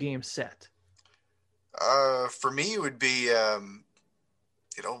this 2-game set? For me, it would be,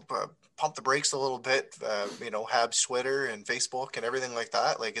 pump the brakes a little bit, Habs Twitter and Facebook and everything like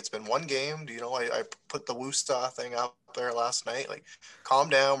that. Like, it's been one game. I put the Woosta thing out there last night. Like, calm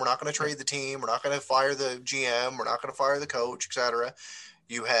down. We're not going to trade the team. We're not going to fire the GM. We're not going to fire the coach, etc.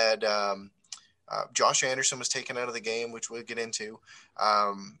 You had Josh Anderson was taken out of the game, which we'll get into.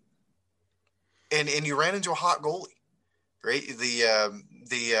 And you ran into a hot goalie. Right,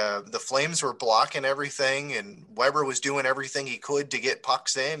 the Flames were blocking everything, and Weber was doing everything he could to get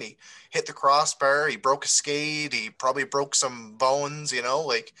pucks in. He hit the crossbar, he broke a skate, he probably broke some bones.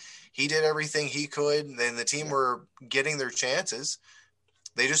 He did everything he could, and then the team were getting their chances.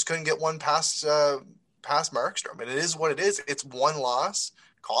 They just couldn't get one past Markstrom, and it is what it is. It's one loss.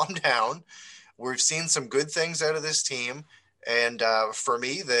 Calm down. We've seen some good things out of this team, and for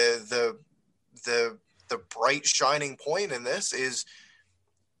me, the bright shining point in this is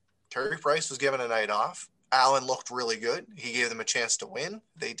Terry Price was given a night off. Allen looked really good. He gave them a chance to win.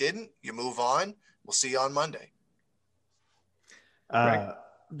 They didn't. You move on. We'll see you on Monday.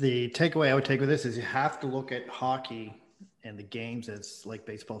 The takeaway I would take with this is you have to look at hockey and the games as like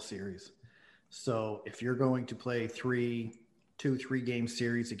baseball series. So if you're going to play 3 game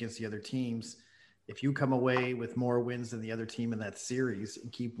series against the other teams, if you come away with more wins than the other team in that series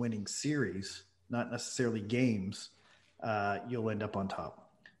and keep winning series, not necessarily games, you'll end up on top.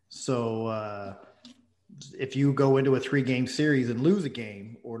 So if you go into a 3-game series and lose a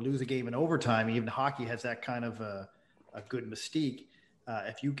game or lose a game in overtime, even hockey has that kind of a good mystique.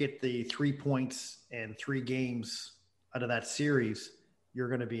 If you get the 3 points and 3 games out of that series, you're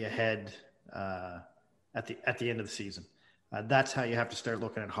going to be ahead at the end of the season. That's how you have to start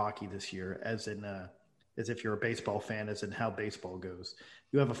looking at hockey this year, as if you're a baseball fan, as in how baseball goes.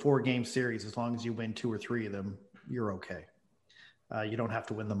 You have a 4-game series. As long as you win 2 or 3 of them, you're okay. You don't have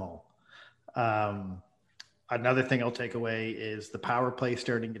to win them all. Another thing I'll take away is the power play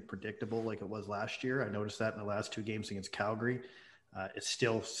starting to get predictable like it was last year. I noticed that in the last 2 games against Calgary. It's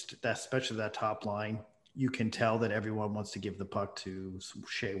still, especially that top line, you can tell that everyone wants to give the puck to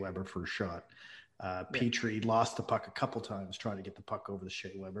Shea Weber for a shot. Petrie lost the puck a couple times trying to get the puck over to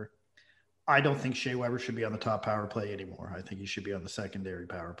Shea Weber. I don't think Shea Weber should be on the top power play anymore. I think he should be on the secondary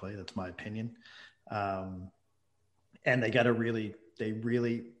power play. That's my opinion. And they got to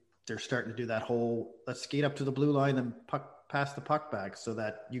they're starting to do that whole, let's skate up to the blue line and pass the puck back so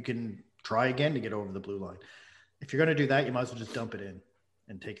that you can try again to get over the blue line. If you're going to do that, you might as well just dump it in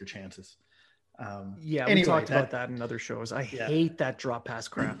and take your chances. We talked about that in other shows. I hate that drop pass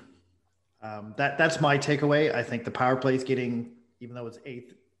crap. That's my takeaway. I think the power play is getting, even though it's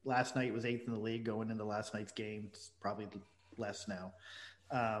 8th, last night was 8th in the league going into last night's game. It's probably less now.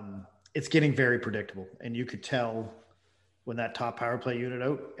 It's getting very predictable. And you could tell when that top power play unit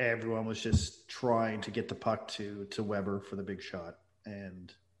out, everyone was just trying to get the puck to Weber for the big shot.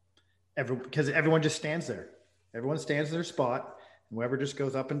 And because everyone just stands there. Everyone stands in their spot. And Weber just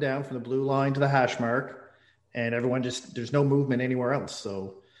goes up and down from the blue line to the hash mark. And everyone there's no movement anywhere else.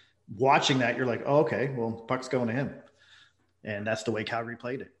 So watching that, you're like, oh, okay, well, puck's going to him. And that's the way Calgary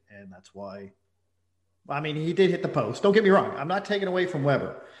played it. And that's why, he did hit the post. Don't get me wrong. I'm not taking away from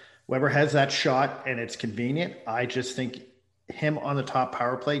Weber. Weber has that shot and it's convenient. I just think him on the top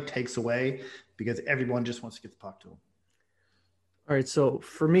power play takes away because everyone just wants to get the puck to him. All right, so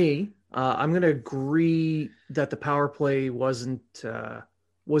for me, I'm going to agree that the power play wasn't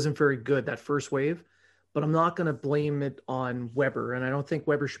very good that first wave, but I'm not going to blame it on Weber, and I don't think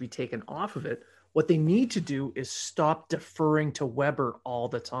Weber should be taken off of it. What they need to do is stop deferring to Weber all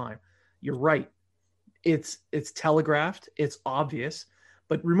the time. You're right; it's telegraphed, it's obvious,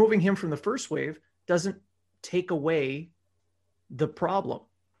 but removing him from the first wave doesn't take away the problem.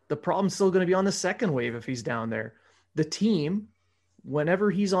 The problem's still going to be on the second wave if he's down there. The team, whenever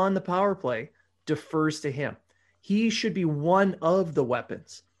he's on the power play, defers to him. He should be one of the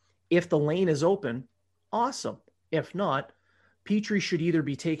weapons. If the lane is open, awesome. If not, Petrie should either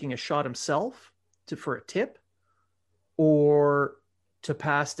be taking a shot himself for a tip or to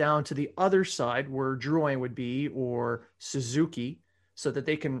pass down to the other side where Drouin would be or Suzuki so that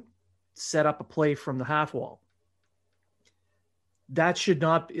they can set up a play from the half wall. That should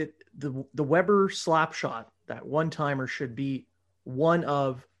not be the Weber slap shot, that one-timer should be one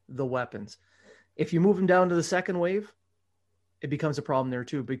of the weapons. If you move him down to the second wave, it becomes a problem there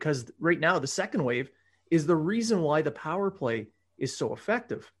too, because right now the second wave is the reason why the power play is so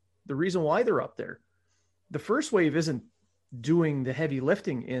effective. The reason why they're up there. The first wave isn't doing the heavy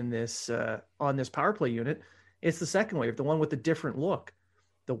lifting in this on this power play unit. It's the second wave, the one with the different look,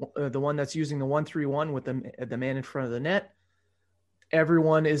 the one that's using the 1-3-1 with the man in front of the net.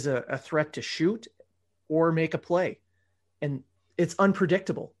 Everyone is a threat to shoot or make a play, and it's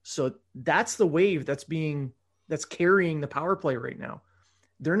unpredictable. So that's the wave that's carrying the power play right now.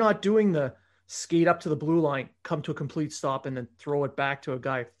 They're not doing the skate up to the blue line, come to a complete stop, and then throw it back to a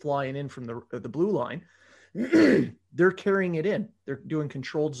guy flying in from the blue line. They're carrying it in. They're doing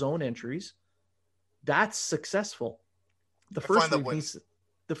controlled zone entries. That's successful. The first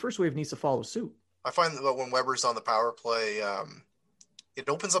wave needs to follow suit. I find that when Weber's on the power play, it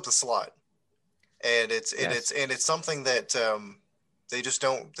opens up the slot, and it's something that they just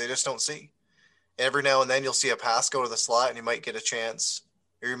don't see. Every now and then you'll see a pass go to the slot, and you might get a chance,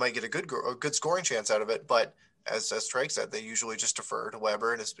 or you might get a good scoring chance out of it. But as Treg said, they usually just defer to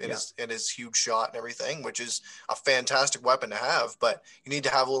Weber and his huge shot and everything, which is a fantastic weapon to have. But you need to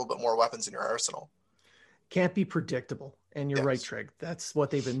have a little bit more weapons in your arsenal. Can't be predictable, and you're right, Treg. That's what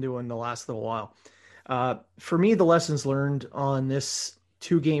they've been doing the last little while. For me, the lessons learned on this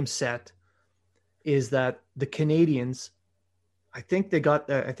 2-game set is that the Canadians, I think they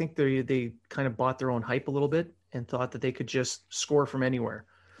kind of bought their own hype a little bit and thought that they could just score from anywhere.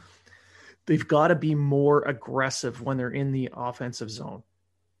 They've got to be more aggressive when they're in the offensive zone.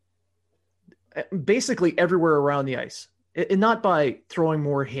 Basically everywhere around the ice. And not by throwing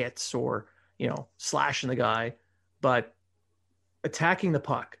more hits or, slashing the guy, but attacking the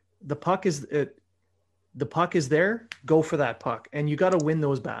puck. The puck is there, go for that puck. And you got to win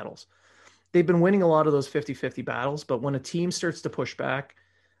those battles. They've been winning a lot of those 50-50 battles, but when a team starts to push back,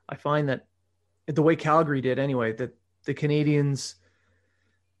 I find that the way Calgary did anyway, that the Canadians,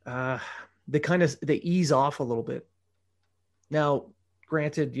 they ease off a little bit. Now,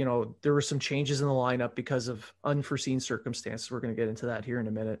 granted, there were some changes in the lineup because of unforeseen circumstances. We're going to get into that here in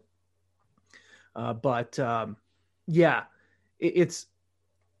a minute. It's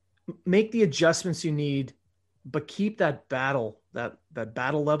make the adjustments you need, but keep that battle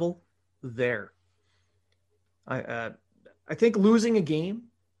level there. I think losing a game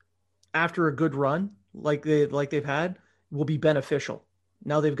after a good run like they've had will be beneficial.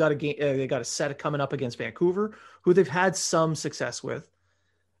 Now they've got they got a set coming up against Vancouver, who they've had some success with.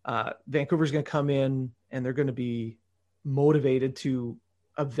 Vancouver's going to come in and they're going to be motivated to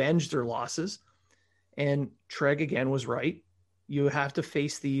avenge their losses. And Treg again was right. You have to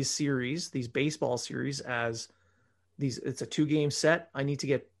face these baseball series as it's a 2-game set. I need to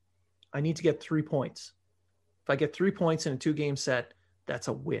get 3 points. If I get 3 points in a 2-game set, that's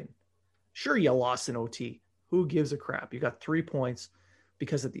a win. Sure, you lost in OT. Who gives a crap? You got 3 points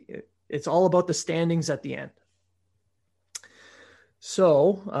because it's all about the standings at the end.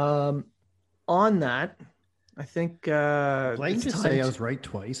 So on that, I think Did I just say I was right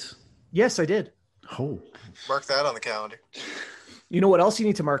twice? Yes, I did. Oh, mark that on the calendar. You know what else you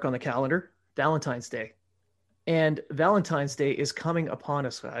need to mark on the calendar? Valentine's Day. And Valentine's Day is coming upon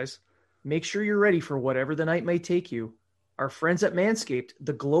us, guys. Make sure you're ready for whatever the night may take you. Our friends at Manscaped,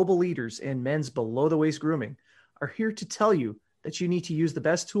 the global leaders in men's below-the-waist grooming, are here to tell you that you need to use the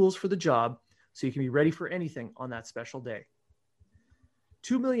best tools for the job so you can be ready for anything on that special day.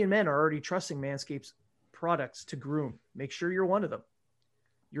 2 million men are already trusting Manscaped's products to groom. Make sure you're one of them.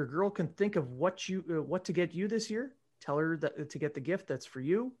 Your girl can think of what to get you this year. Tell her to get the gift that's for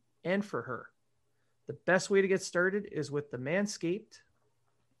you and for her. The best way to get started is with the Manscaped.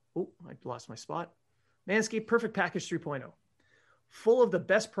 Oh, I lost my spot. Manscaped Perfect Package 3.0. full of the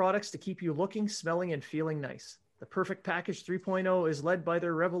best products to keep you looking, smelling, and feeling nice. The Perfect Package 3.0 is led by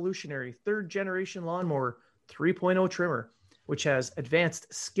their revolutionary third-generation lawnmower 3.0 trimmer, which has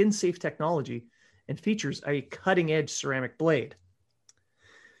advanced skin-safe technology and features a cutting-edge ceramic blade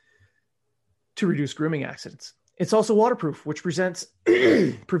to reduce grooming accidents. It's also waterproof, which prevents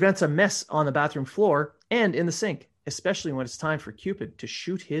a mess on the bathroom floor and in the sink, especially when it's time for Cupid to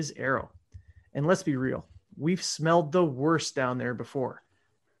shoot his arrow. And let's be real, we've smelled the worst down there before.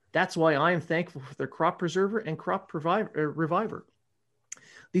 That's why I am thankful for their Crop Preserver and Crop Reviver.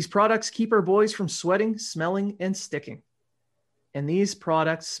 These products keep our boys from sweating, smelling, and sticking. And these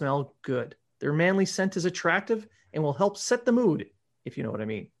products smell good. Their manly scent is attractive and will help set the mood, if you know what I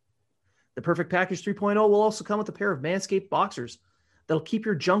mean. The Perfect Package 3.0 will also come with a pair of Manscaped boxers that'll keep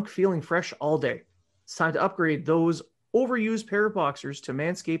your junk feeling fresh all day. It's time to upgrade those overused pair of boxers to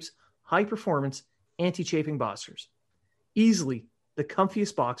Manscaped's high-performance anti-chafing boxers. Easily the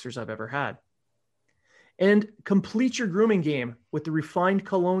comfiest boxers I've ever had. And complete your grooming game with the refined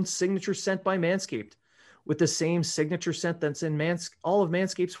cologne signature scent by Manscaped, with the same signature scent that's in all of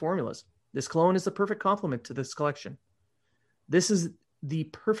Manscaped's formulas. This cologne is the perfect complement to this collection. This is the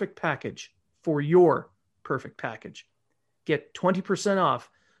perfect package for your perfect package. Get 20% off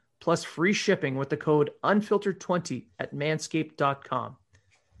plus free shipping with the code Unfiltered20 at manscaped.com.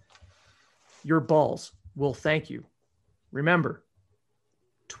 Your balls will thank you. Remember,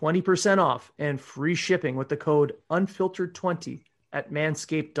 20% off and free shipping with the code Unfiltered20 at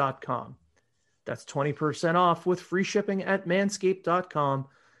manscaped.com. That's 20% off with free shipping at manscaped.com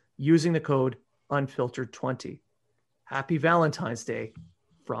using the code Unfiltered20. Happy Valentine's Day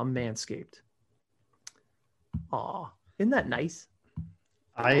from Manscaped. Aw, isn't that nice?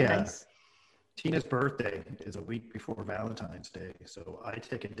 Nice. Tina's birthday is a week before Valentine's Day, so I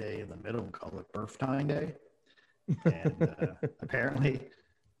take a day in the middle and call it Birthtime Day. And apparently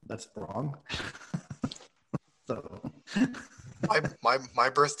that's wrong. So my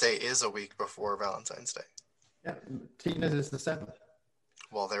birthday is a week before Valentine's Day. Yeah, Tina's is the 7th.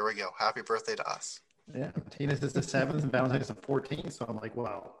 Well, there we go. Happy birthday to us. Yeah, Tina's is the 7th and Valentine's is the 14th. So I'm like,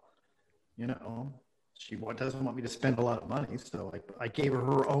 well, you know, she doesn't want me to spend a lot of money. So I gave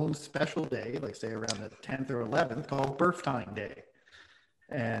her own special day, like say around the 10th or 11th, called Birthtime Day.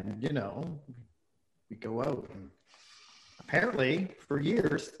 And, you know, we go out and apparently for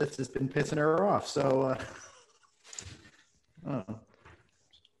years this has been pissing her off. So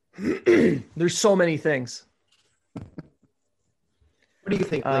there's so many things. What do you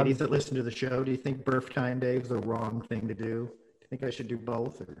think, ladies that listen to the show? Do you think Birthday Day is the wrong thing to do? Do you think I should do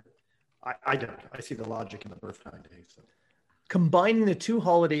both? Or I don't. I see the logic in the Birthday Day. So. Combining the two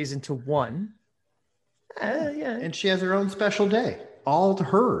holidays into one. Yeah. And she has her own special day. All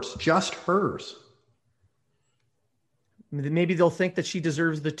hers. Just hers. Maybe they'll think that she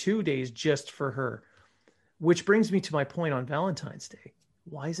deserves the 2 days just for her. Which brings me to my point on Valentine's Day.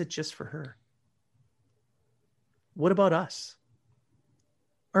 Why is it just for her? What about us?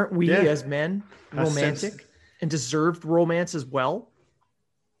 Aren't we as men romantic and deserved romance as well?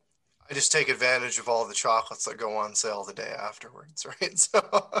 I just take advantage of all the chocolates that go on sale the day afterwards, right? So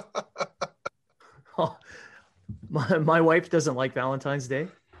my wife doesn't like Valentine's Day,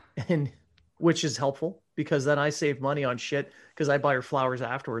 and which is helpful because then I save money on shit because I buy her flowers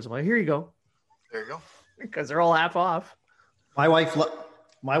afterwards. I'm like, here you go. There you go. Because they're all half off. My wife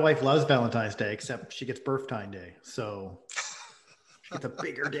loves Valentine's Day, except she gets Birthday Day. So she gets a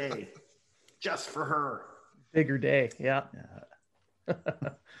bigger day just for her. Bigger day. Yeah.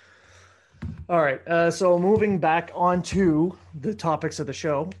 All right. So moving back onto the topics of the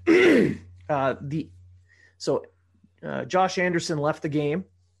show. Josh Anderson left the game,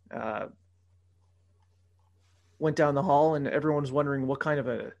 went down the hall, and everyone was wondering what kind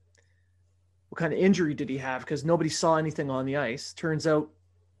of injury did he have, because nobody saw anything on the ice. Turns out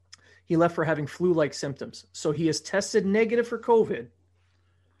he left for having flu-like symptoms. So he is tested negative for COVID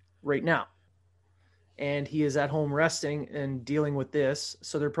right now. And he is at home resting and dealing with this.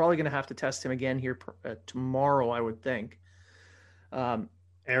 So they're probably going to have to test him again here tomorrow, I would think.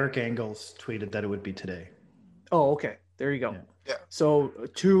 Eric Engels tweeted that it would be today. Oh, okay. There you go. Yeah. So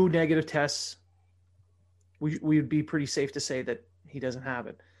 2 negative tests. We would be pretty safe to say that he doesn't have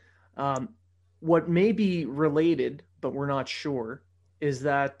it. What may be related, but we're not sure, is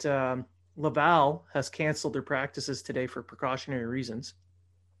that Laval has canceled their practices today for precautionary reasons.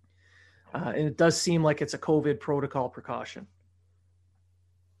 And it does seem like it's a COVID protocol precaution.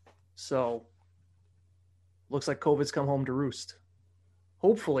 So looks like COVID's come home to roost.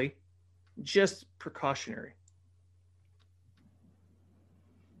 Hopefully, just precautionary.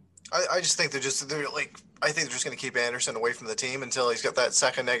 I just think I think they're just going to keep Anderson away from the team until he's got that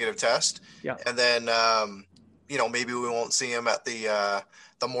second negative test. Yeah. And then, maybe we won't see him at the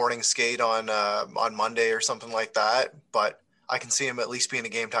morning skate on Monday or something like that. But I can see him at least being a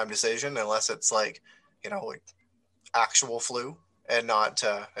game time decision, unless it's like actual flu and not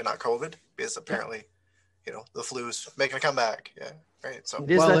COVID, because apparently, the flu's making a comeback. Yeah. Right. So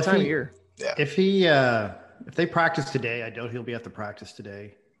it is that time of year. Yeah. If they practice today, I doubt he'll be at the practice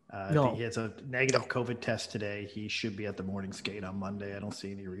today. No. If he has a negative COVID test today, he should be at the morning skate on Monday. I don't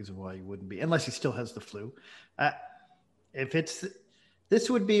see any reason why he wouldn't be, unless he still has the flu. This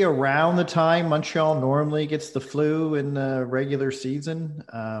would be around the time Montreal normally gets the flu in the regular season.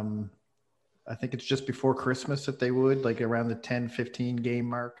 I think it's just before Christmas that they would, like around the 10-15 game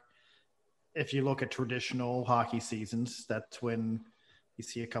mark. If you look at traditional hockey seasons, that's when you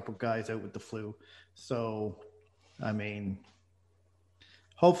see a couple guys out with the flu. So, I mean,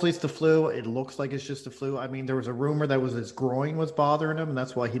 hopefully it's the flu. It looks like it's just the flu. I mean, there was a rumor that his groin was bothering him, and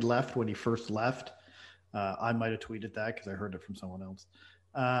that's why he left when he first left. I might have tweeted that because I heard it from someone else.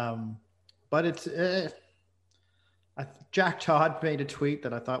 But it's Jack Todd made a tweet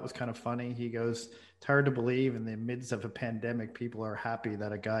that I thought was kind of funny. He goes, "It's hard to believe in the midst of a pandemic, people are happy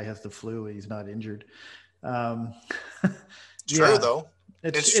that a guy has the flu and he's not injured." True, yeah, though.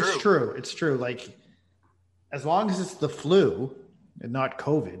 It's true. It's true. Like, as long as it's the flu and not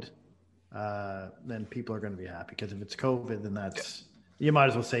COVID, then people are going to be happy. Because if it's COVID, then you might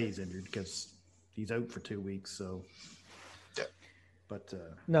as well say he's injured because he's out for 2 weeks. So, yeah. But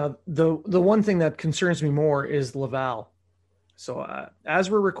now the one thing that concerns me more is Laval. So as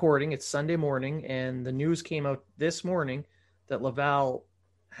we're recording, it's Sunday morning, and the news came out this morning that Laval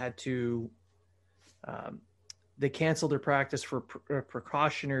had to. They canceled their practice for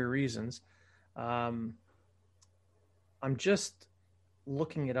precautionary reasons. I'm just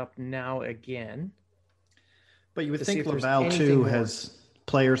looking it up now again. But you would think Laval too has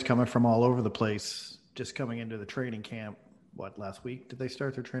players coming from all over the place, just coming into the training camp. What, last week did they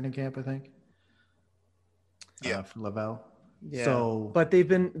start their training camp? I think. Yeah, for Laval. Yeah. So, but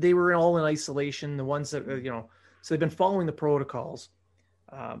they were all in isolation. The ones that so they've been following the protocols.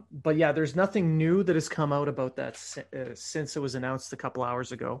 But yeah, there's nothing new that has come out about that since it was announced a couple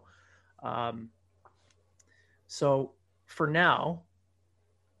hours ago. So for now,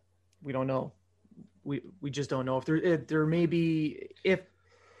 we don't know. We just don't know if there may be,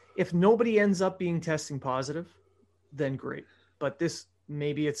 if nobody ends up being testing positive, then great. But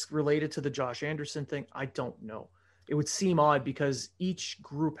maybe it's related to the Josh Anderson thing. I don't know. It would seem odd because each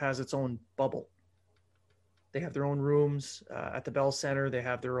group has its own bubble. They have their own rooms at the Bell Center. They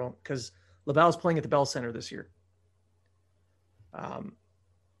have their own, because Laval's playing at the Bell Center this year.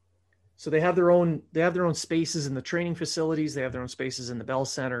 So they have their own spaces in the training facilities. They have their own spaces in the Bell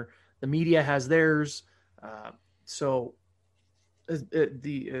Center. The media has theirs. So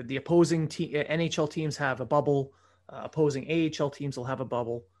the opposing NHL teams have a bubble. Opposing AHL teams will have a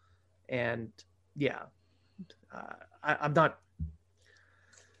bubble. And yeah, I'm not.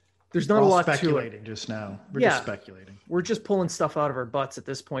 There's not a lot to it. Speculating just now. We're just speculating. We're just pulling stuff out of our butts at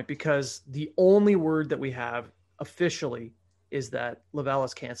this point because the only word that we have officially is that Laval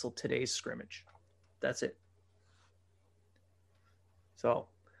has canceled today's scrimmage. That's it. So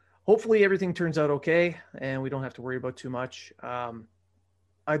hopefully everything turns out okay and we don't have to worry about too much.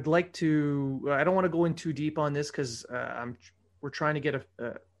 I'd like to, I don't want to go in too deep on this because we're trying to get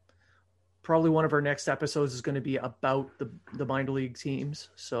probably one of our next episodes is going to be about the minor league teams.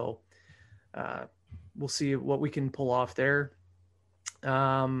 So we'll see what we can pull off there.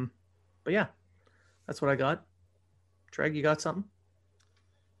 But yeah, that's what I got. Treg, you got something?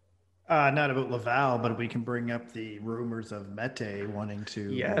 Not about Laval, but we can bring up the rumors of Mete wanting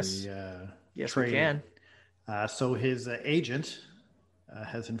to yes, trade. We can. So his agent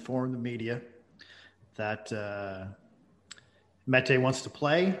has informed the media that Mete wants to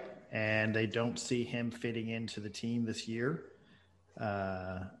play, and they don't see him fitting into the team this year,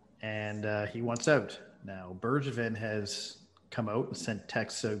 and he wants out. Now, Bergevin has come out and sent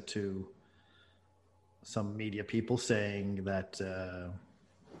texts out to some media people saying that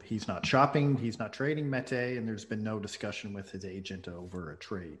he's not shopping, he's not trading Mete, and there's been no discussion with his agent over a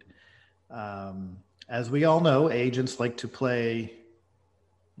trade. As we all know, agents like to play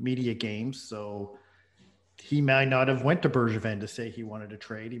media games, so he might not have went to Bergevin to say he wanted to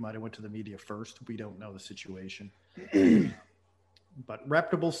trade. He might have went to the media first. We don't know the situation. But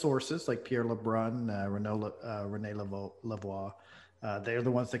reputable sources like Pierre Lebrun, Rene Lavoie, they're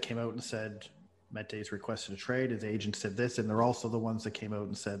the ones that came out and said Mete's requested a trade. His agent said this, and they're also the ones that came out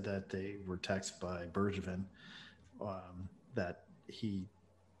and said that they were texted by Bergevin that he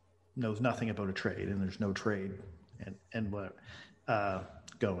knows nothing about a trade, and there's no trade and what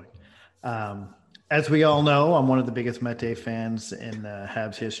going. As we all know, I'm one of the biggest Mete fans in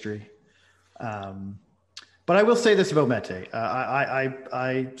Habs history. But I will say this about Mete.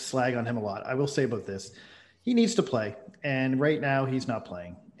 I slag on him a lot. I will say about this. He needs to play. And right now he's not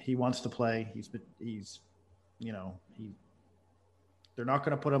playing. He wants to play. They're not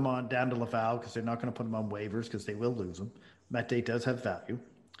going to put him on down to Laval because they're not going to put him on waivers because they will lose him. Mete does have value.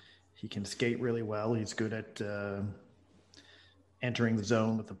 He can skate really well. He's good at entering the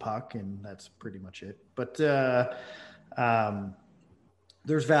zone with the puck, and that's pretty much it. But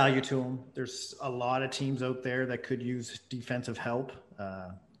there's value to him. There's a lot of teams out there that could use defensive help,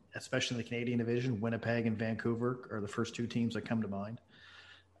 especially in the Canadian division. Winnipeg and Vancouver are the first two teams that come to mind.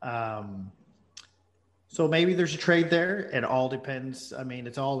 So maybe there's a trade there. It all depends. I mean,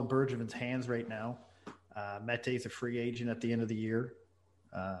 it's all in Bergevin's hands right now. Mete's a free agent at the end of the year.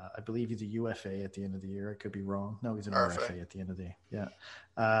 I believe he's a UFA at the end of the year. I could be wrong. No, he's an RFA at the end of the year.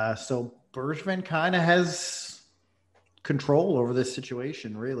 Yeah. So Bergevin kind of has control over this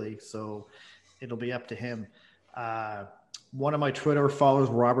situation, really. So it'll be up to him. One of my Twitter followers,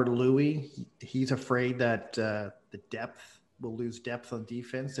 Robert Louie, he's afraid that the depth will lose depth on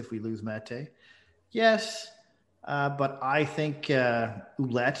defense if we lose Mete. Yes, but I think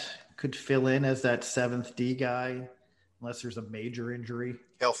Ouellette could fill in as that seventh D guy unless there's a major injury.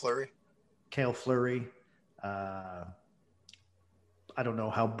 Cale Fleury. I don't know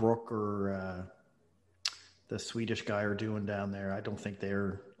how Brook or the Swedish guy are doing down there. I don't think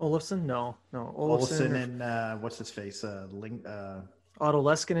they're Olofsson. No. Olofsson and what's his face? Otto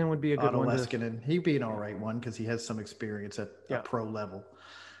Leskinen would be a good one. Otto Leskinen. He'd be an all right one because he has some experience at a pro level.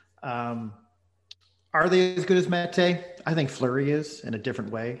 Are they as good as Mete? I think Fleury is in a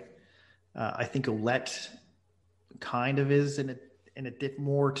different way. I think Ouellette kind of is in a bit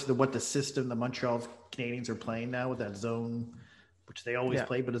more to what the system the Montreal Canadiens are playing now with that zone, which they always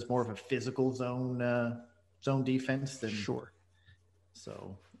play, but it's more of a physical zone defense than sure.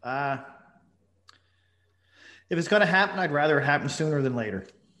 So if it's going to happen, I'd rather it happen sooner than later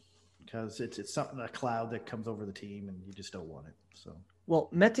because it's something, a cloud that comes over the team and you just don't want it. So well,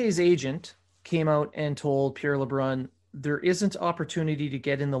 Mete's agent came out and told Pierre LeBrun there isn't opportunity to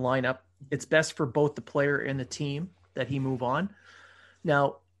get in the lineup. It's best for both the player and the team that he move on.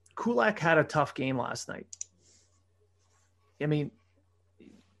 Now, Kulak had a tough game last night. I mean,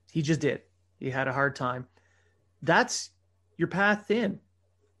 he just did. He had a hard time. That's your path in.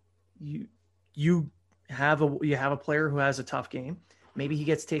 You have a player who has a tough game. Maybe he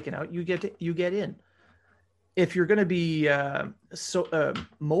gets taken out. You get in. If you're going to be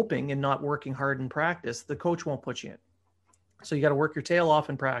moping and not working hard in practice, the coach won't put you in. So you got to work your tail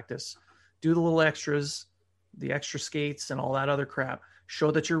off in practice, do the little extras, the extra skates and all that other crap. Show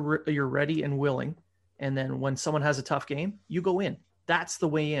that you're ready and willing. And then when someone has a tough game, you go in. That's the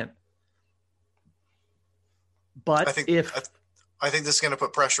way in. But I think this is going to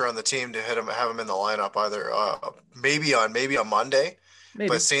put pressure on the team to have him in the lineup either maybe on Monday. Maybe.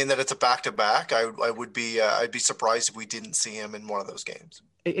 But seeing that it's a back-to-back, I'd be surprised if we didn't see him in one of those games.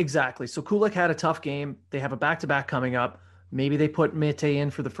 Exactly. So Kulak had a tough game. They have a back-to-back coming up. Maybe they put Mete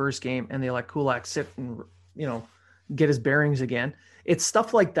in for the first game and they let Kulak sit and, get his bearings again. It's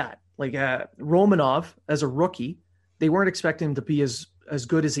stuff like that. Like Romanov as a rookie, they weren't expecting him to be as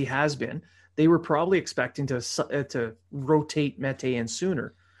good as he has been. They were probably expecting to rotate Mete in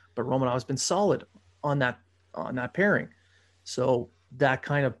sooner, but Romanov's been solid on that pairing. So that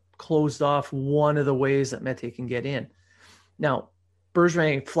kind of closed off one of the ways that Mete can get in. Now,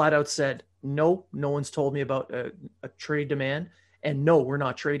 Bergevin flat out said, no one's told me about a trade demand, and no, we're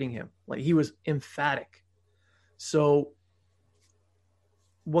not trading him. Like, he was emphatic. So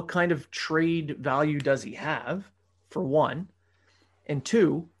what kind of trade value does he have, for one? And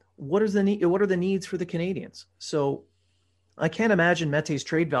two, what are the needs for the Canadiens? So I can't imagine Mete's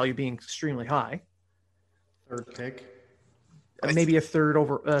trade value being extremely high. Third pick. Maybe a third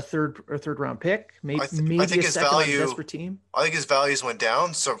round pick. Maybe I think a his second value, on a desperate team. I think his values went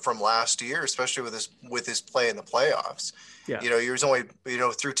down from last year, especially with his play in the playoffs. Yeah. He was only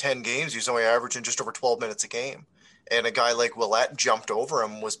through 10 games, he was only averaging just over 12 minutes a game. And a guy like Ouellette jumped over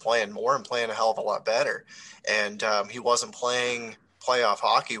him, was playing more and playing a hell of a lot better. And he wasn't playing playoff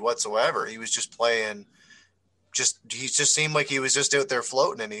hockey whatsoever. He was just playing. He just seemed like he was just out there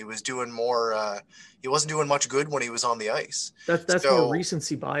floating, and he was doing more. He wasn't doing much good when he was on the ice. That's more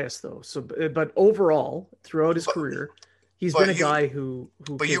recency bias, though. So, but overall, throughout his career, he's been a guy who.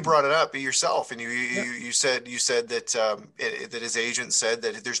 But you brought it up yourself, and you said that that his agent said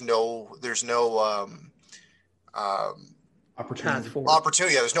that there's no opportunity. Path forward.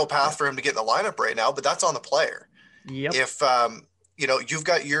 Opportunity. Yeah, there's no path for him to get in the lineup right now, but that's on the player. Yep. If you've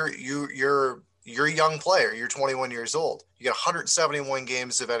got your young player, you're 21 years old, you got 171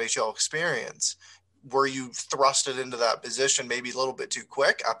 games of NHL experience. Were you thrusted into that position maybe a little bit too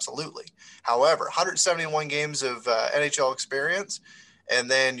quick? Absolutely. However, 171 games of NHL experience, and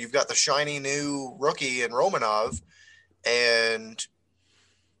then you've got the shiny new rookie in Romanov, and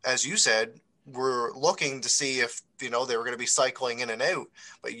as you said, we're looking to see if they were going to be cycling in and out,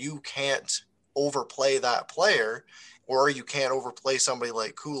 but you can't overplay that player, or you can't overplay somebody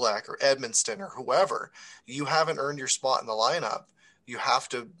like Kulak or Edmonston or whoever. You haven't earned your spot in the lineup. You have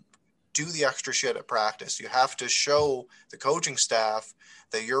to do the extra shit at practice. You have to show the coaching staff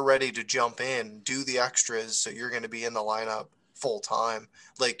that you're ready to jump in, do the extras, so you're going to be in the lineup full time.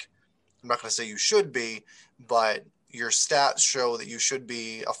 Like, I'm not going to say you should be, but your stats show that you should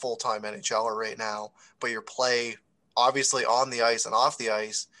be a full-time NHLer right now, but your play, obviously on the ice and off the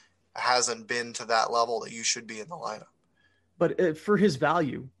ice, hasn't been to that level that you should be in the lineup. But for his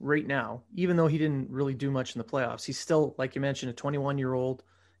value right now, even though he didn't really do much in the playoffs, he's still, like you mentioned, a 21-year-old.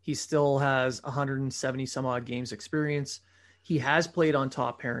 He still has 170 some odd games experience. He has played on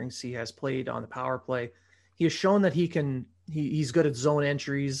top pairings. He has played on the power play. He has shown that he's good at zone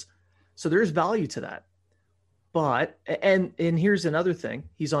entries. So there's value to that. But, and here's another thing.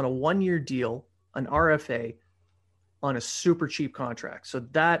 He's on a 1-year deal, an RFA, on a super cheap contract. So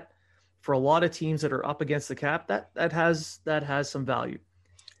that, for a lot of teams that are up against the cap, that has some value.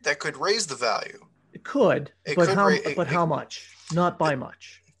 That could raise the value. It could, but how much? Not by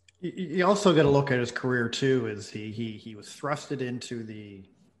much. You also got to look at his career too. Is he was thrusted into the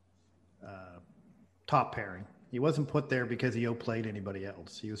top pairing. He wasn't put there because he outplayed anybody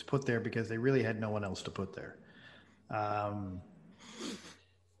else. He was put there because they really had no one else to put there.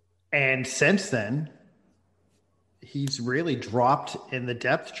 And since then, he's really dropped in the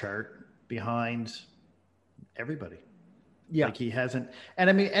depth chart behind everybody. Yeah. Like he hasn't, and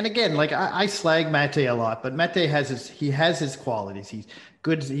I mean, and again, like I slag Mate a lot, but Mate has his qualities. He's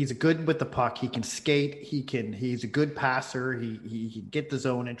good. He's good with the puck. He can skate. He's a good passer. He can get the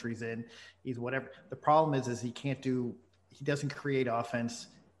zone entries in. He's whatever. The problem is he doesn't create offense,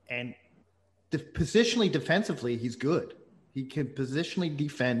 and positionally defensively, he's good. He can positionally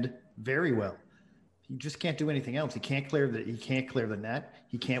defend very well. He just can't do anything else. He can't clear the net.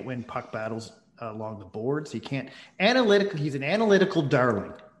 He can't win puck battles along the boards. He's an analytical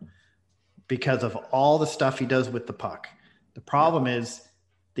darling because of all the stuff he does with the puck. The problem is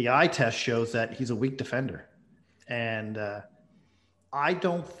the eye test shows that he's a weak defender. And I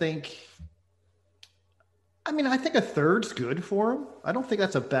think a third's good for him. I don't think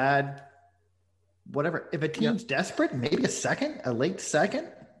that's a bad whatever. If a team's desperate, maybe a late second,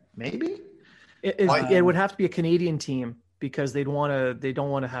 maybe. It would have to be a Canadian team because they don't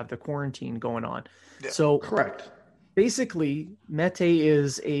want to have the quarantine going on. Yeah. So correct. Basically, Mete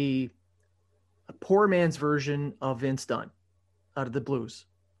is a poor man's version of Vince Dunn out of the Blues.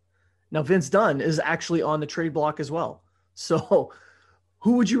 Now, Vince Dunn is actually on the trade block as well. So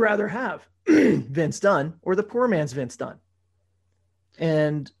who would you rather have, Vince Dunn or the poor man's Vince Dunn?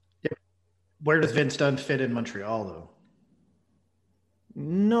 And where does Vince Dunn fit in Montreal, though?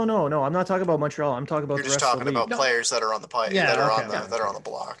 No. I'm not talking about Montreal. I'm talking about You're just talking about players that are on the pipe, that are on the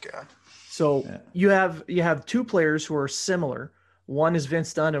block. Yeah. So you have two players who are similar. One is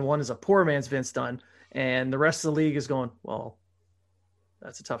Vince Dunn and one is a poor man's Vince Dunn. And the rest of the league is going, well,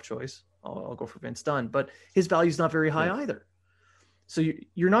 that's a tough choice. I'll go for Vince Dunn, but his value is not very high either. So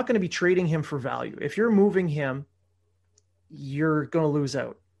you're not going to be trading him for value. If you're moving him, you're going to lose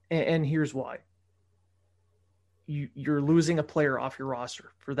out. And here's why. You're losing a player off your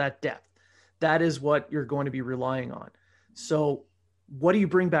roster for that depth. That is what you're going to be relying on. So what do you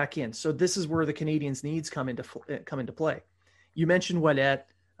bring back in? So this is where the Canadians' needs come into play. You mentioned Ouellet,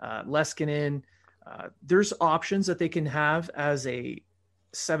 Leskinen. There's options that they can have as a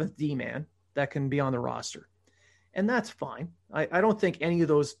seventh D man that can be on the roster. And that's fine. I don't think any of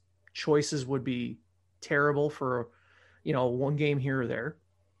those choices would be terrible for, one game here or there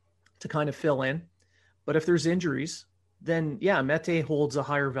to kind of fill in. But if there's injuries, then Mete holds a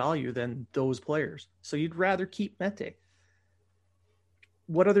higher value than those players. So you'd rather keep Mete.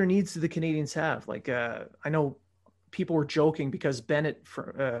 What other needs do the Canadians have? Like, I know people were joking because Bennett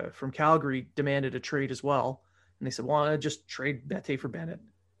from Calgary demanded a trade as well. And they said, well, just trade Mete for Bennett.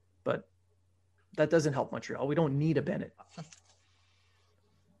 But that doesn't help Montreal. We don't need a Bennett.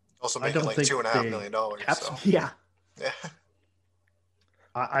 Also making like $2.5 million. So. Yeah.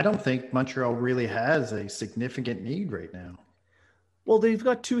 I don't think Montreal really has a significant need right now. Well, they've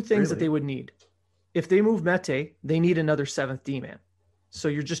got two things that they would need. if they move Mete, they need another 7th D-man. So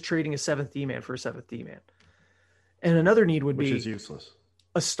you're just trading a 7th D-man for a 7th D-man. And another need would which be is useless.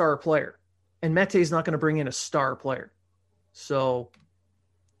 a star player. And Mete is not going to bring in a star player. So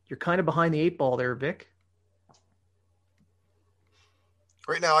you're kind of behind the 8 ball there, Vic.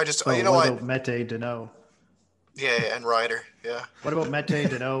 Right now, I just So you know what what? about Mete, Deneau? Yeah, and Ryder. Yeah. What about Mete,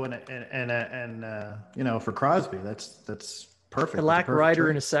 Deneau, and for Crosby? That's perfect. I lack That's a perfect Ryder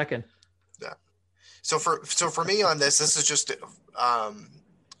trade. in a second. Yeah. So for me on this is just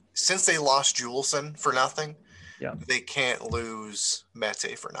since they lost Juleson for nothing, Yeah, they can't lose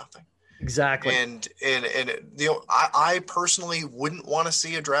Mete for nothing. exactly. And I personally wouldn't want to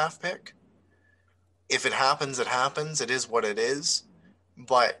see a draft pick. If it happens, it happens. It is what it is.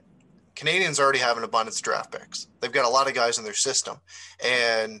 But Canadians already have an abundance of draft picks. They've got a lot of guys in their system.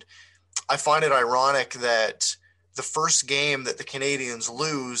 And I find it ironic that the first game that the Canadians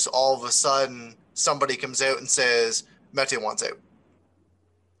lose, all of a sudden somebody comes out and says, Mete wants out.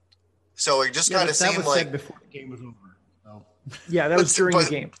 So it just kind of seemed like said before the game was over. So. Yeah, that was during the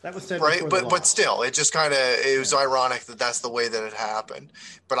game. That was said right, before the but loss. still, it just kind of was ironic that that's the way that it happened.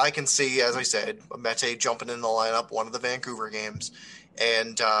 But I can see, as I said, Mete jumping in the lineup, one of the Vancouver games,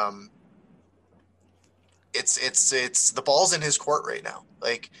 and it's the ball's in his court right now.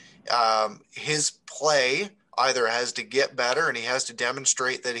 Like his play either has to get better and he has to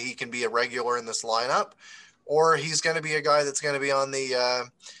demonstrate that he can be a regular in this lineup, or he's going to be a guy that's going to be on the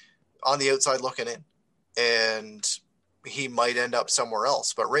outside looking in, and he might end up somewhere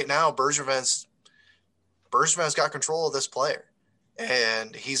else. But right now, Bergevin's got control of this player,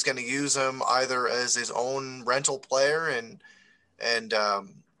 and he's going to use him either as his own rental player and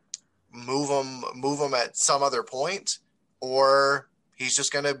move him at some other point, or he's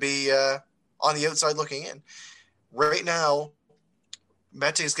just going to be on the outside looking in. Right now,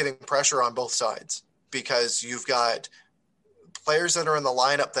 Mete's getting pressure on both sides because you've got players that are in the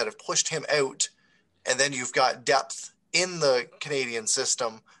lineup that have pushed him out, and then you've got depth in the Canadian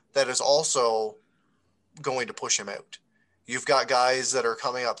system that is also going to push him out. You've got guys that are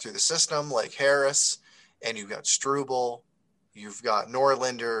coming up through the system like Harris, and you've got Struble, you've got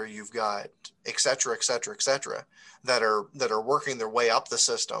Norlinder, you've got et cetera, that are working their way up the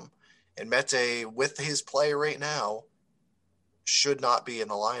system. And Mete, with his play right now, should not be in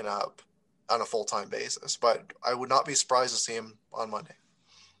the lineup on a full-time basis. But I would not be surprised to see him on Monday.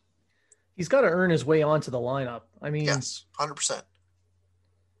 He's got to earn his way onto the lineup. I mean, yes, 100%.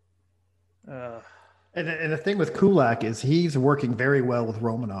 And the thing with Kulak is he's working very well with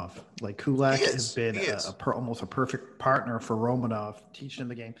Romanov. Like Kulak has been almost a perfect partner for Romanov, teaching him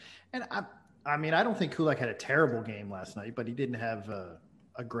the game. And I mean, I don't think Kulak had a terrible game last night, but he didn't have a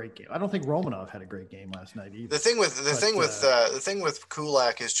great game. I don't think Romanov had a great game last night either. The thing with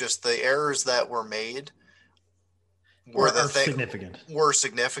Kulak is just the errors that were made were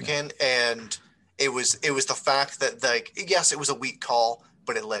significant. And it was the fact that, like, yes, it was a weak call,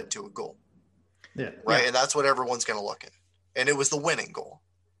 but it led to a goal. Yeah. Right. Yeah. And that's what everyone's going to look at. And it was the winning goal.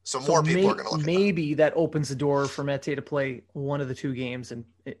 So more people are going to look at maybe that opens the door for Mete to play one of the 2 games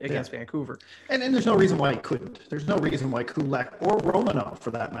against Vancouver. And there's no reason why he couldn't. There's no reason why Kulak or Romanov, for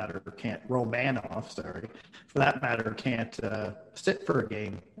that matter, can't sit for a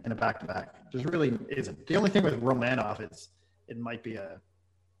game in a back-to-back. There really isn't. The only thing with Romanov is it might be a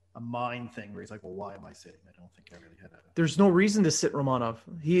mind thing where he's like, well, why am I sitting? I don't think I really had a... There's no reason to sit Romanov.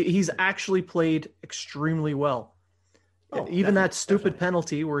 He's actually played extremely well. Even that stupid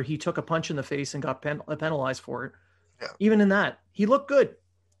penalty where he took a punch in the face and got penalized for it. Yeah. Even in that, he looked good.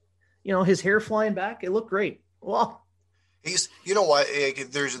 You know, his hair flying back, it looked great. Well, he's, you know what?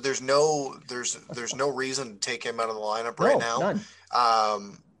 There's no reason to take him out of the lineup right now.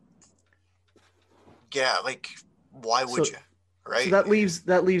 None. Yeah, like, why would you? Right. So that leaves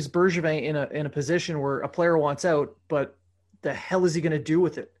Bergevin in a position where a player wants out, but the hell is he going to do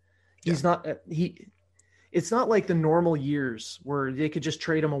with it? He's not It's not like the normal years where they could just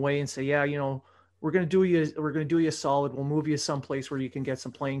trade him away and say, yeah, you know, we're going to do you a solid. We'll move you someplace where you can get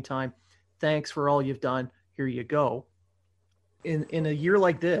some playing time. Thanks for all you've done. Here you go. In a year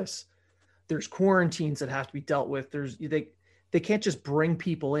like this, there's quarantines that have to be dealt with. They can't just bring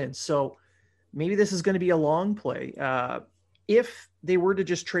people in. So maybe this is going to be a long play. If they were to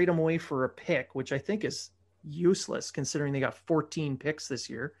just trade him away for a pick, which I think is useless considering they got 14 picks this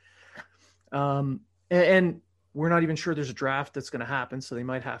year. And we're not even sure there's a draft that's going to happen. So they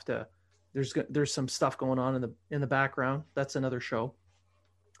might have to, there's some stuff going on in the background. That's another show.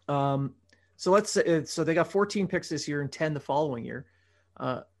 So let's say, so they got 14 picks this year and 10 the following year.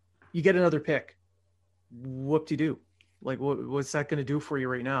 You get another pick. Whoop-de-doo. Like what's that going to do for you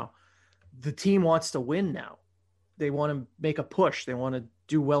right now? the team wants to win now. They want to make a push. They want to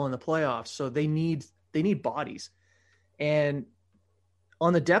do well in the playoffs. So they need bodies. And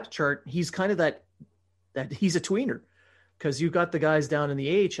on the depth chart, he's kind of that he's a tweener, because you've got the guys down in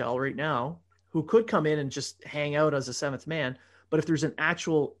the AHL right now who could come in and just hang out as a seventh man. But if there's an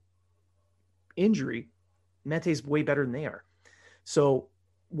actual injury, Mete's way better than they are. So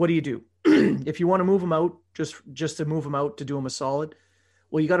what do you do? If you want to move him out, just to move him out to do him a solid,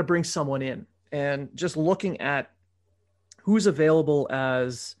 well, you got to bring someone in. And just looking at who's available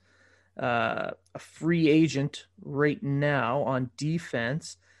as a free agent right now on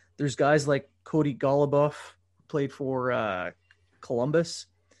defense, there's guys like Cody Goluboff, who played for Columbus,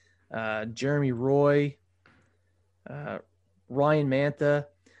 Jeremy Roy, Ryan Mantha,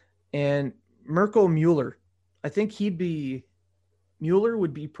 and Mirko Mueller. I think Mueller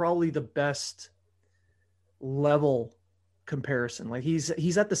would be probably the best level comparison. Like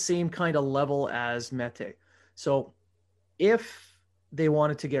he's at the same kind of level as Mete. So if they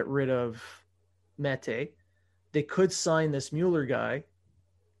wanted to get rid of Mete, they could sign this Mueller guy,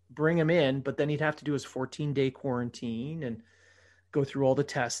 bring him in, but then he'd have to do his 14-day quarantine and go through all the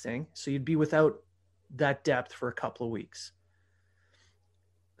testing. So you'd be without that depth for a couple of weeks.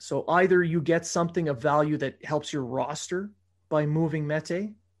 So either you get something of value that helps your roster by moving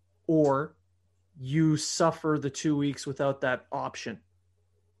Mete, or you suffer the 2 weeks without that option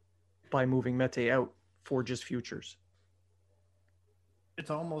by moving Mete out for just futures.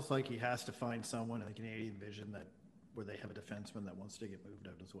 It's almost like he has to find someone in the Canadian division where they have a defenseman that wants to get moved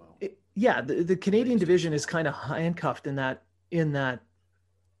out as well. The Canadian division is kind of handcuffed in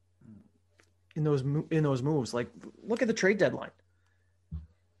those moves. Like, look at the trade deadline.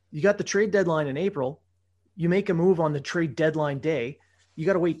 You got the trade deadline in April. You make a move on the trade deadline day. You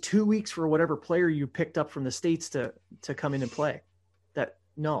got to wait 2 weeks for whatever player you picked up from the States to come in and play. And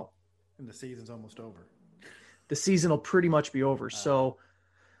the season's almost over. The season will pretty much be over. So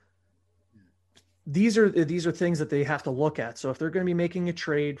these are things that they have to look at. So if they're going to be making a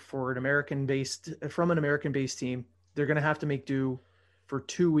trade from an American-based team, they're going to have to make do for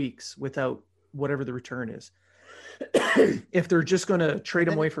 2 weeks without whatever the return is. If they're just going to trade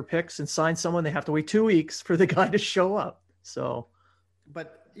him away for picks and sign someone, they have to wait 2 weeks for the guy to show up. So,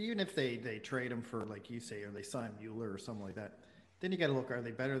 but even if they trade him for, like you say, or they sign Mueller or something like that, then you got to look: are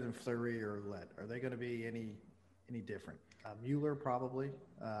they better than Fleury or Lett? Are they going to be any different? Mueller probably,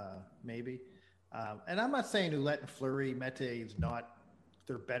 maybe. And I'm not saying Ouellette and Fleury, Mete is not.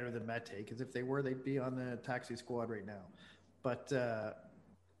 They're better than Mete, because if they were, they'd be on the taxi squad right now. But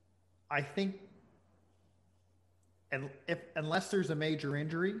I think. And unless there's a major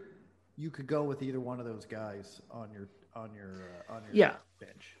injury, you could go with either one of those guys on your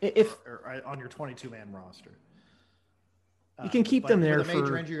bench, or on your 22-man roster. You can keep them there with a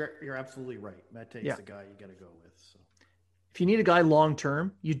major injury. You're absolutely right. Mete's the guy you got to go with. So, if you need a guy long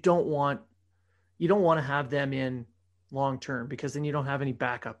term, you don't want to have them in long term, because then you don't have any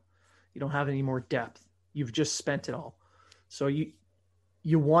backup. You don't have any more depth. You've just spent it all. So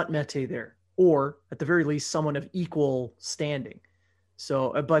you want Mete there, or at the very least, someone of equal standing.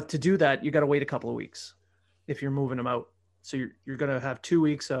 So, but to do that, you got to wait a couple of weeks if you're moving them out. So you're going to have 2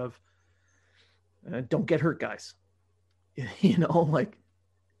 weeks of don't get hurt, guys.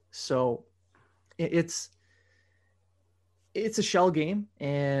 So it's a shell game.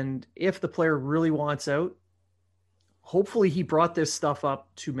 And if the player really wants out, hopefully he brought this stuff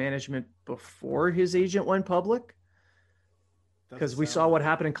up to management before his agent went public. Because we saw what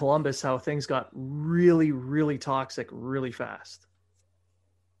happened in Columbus, how things got really, really toxic really fast.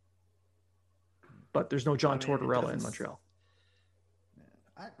 But there's no John Tortorella in Montreal.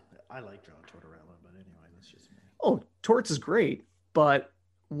 I like John Tortorella, but anyway, that's just me. Oh, Torts is great, but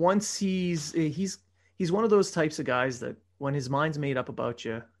once he's one of those types of guys that when his mind's made up about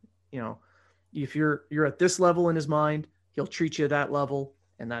you, if you're at this level in his mind, he'll treat you at that level,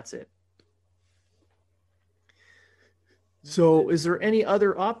 and that's it. So, is there any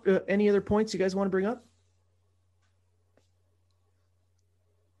other points you guys want to bring up?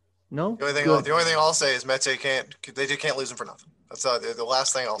 No. The only thing I'll say is Mete can't lose him for nothing. That's the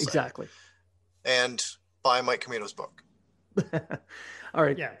last thing I'll say. Exactly. And buy Mike Camino's book. All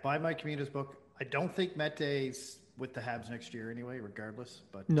right. Yeah, buy Mike Camino's book. I don't think Mete's with the Habs next year anyway, regardless.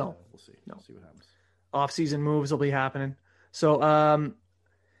 But no, we'll see. No. We'll see what happens. Off-season moves will be happening. So, I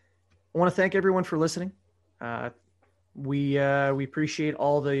want to thank everyone for listening. We appreciate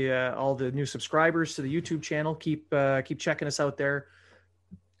all the new subscribers to the YouTube channel. Keep checking us out there.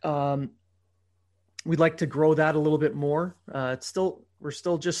 We'd like to grow that a little bit more. We're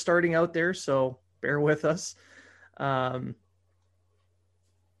still just starting out there, so bear with us.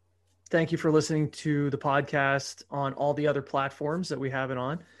 Thank you for listening to the podcast on all the other platforms that we have it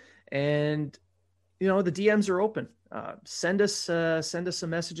on. And, the DMs are open. Send us some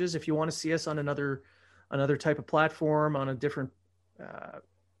messages if you want to see us on another type of platform, on a different,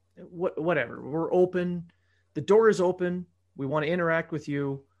 whatever. We're open. The door is open. We want to interact with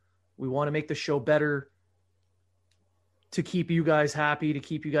you. We want to make the show better to keep you guys happy, to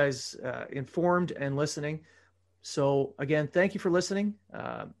keep you guys informed and listening. So again, thank you for listening.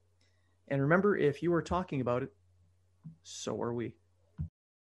 And remember, if you are talking about it, so are we.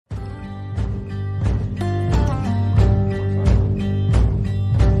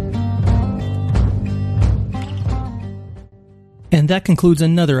 And that concludes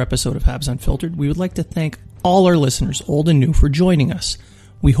another episode of Habs Unfiltered. We would like to thank all our listeners, old and new, for joining us.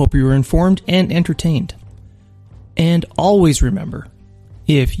 We hope you were informed and entertained. And always remember,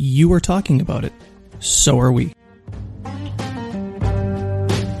 if you are talking about it, so are we.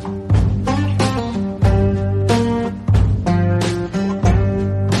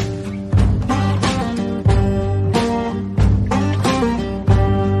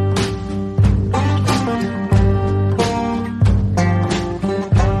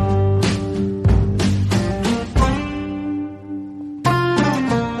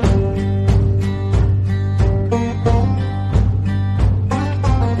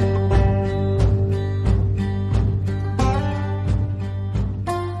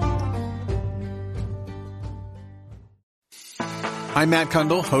 I'm Matt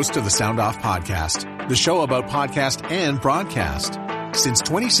Kundle, host of the Sound Off Podcast, the show about podcast and broadcast. Since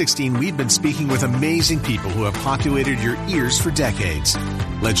 2016, we've been speaking with amazing people who have populated your ears for decades.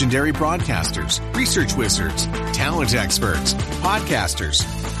 Legendary broadcasters, research wizards, talent experts, podcasters,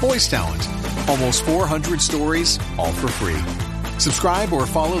 voice talent. Almost 400 stories, all for free. Subscribe or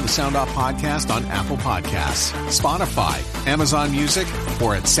follow the Sound Off Podcast on Apple Podcasts, Spotify, Amazon Music,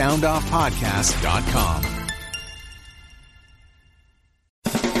 or at soundoffpodcast.com.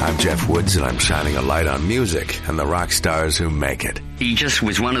 I'm Jeff Woods, and I'm shining a light on music and the rock stars who make it. He just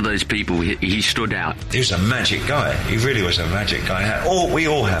was one of those people, he stood out. He was a magic guy. He really was a magic guy. We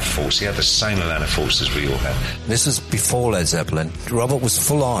all have faults. He had the same amount of faults as we all have. This was before Led Zeppelin. Robert was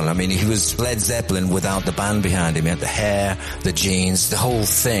full on. I mean, he was Led Zeppelin without the band behind him. He had the hair, the jeans, the whole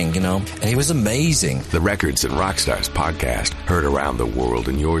thing, and he was amazing. The Records and Rockstars podcast, heard around the world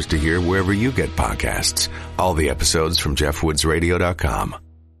and yours to hear wherever you get podcasts. All the episodes from JeffWoodsRadio.com.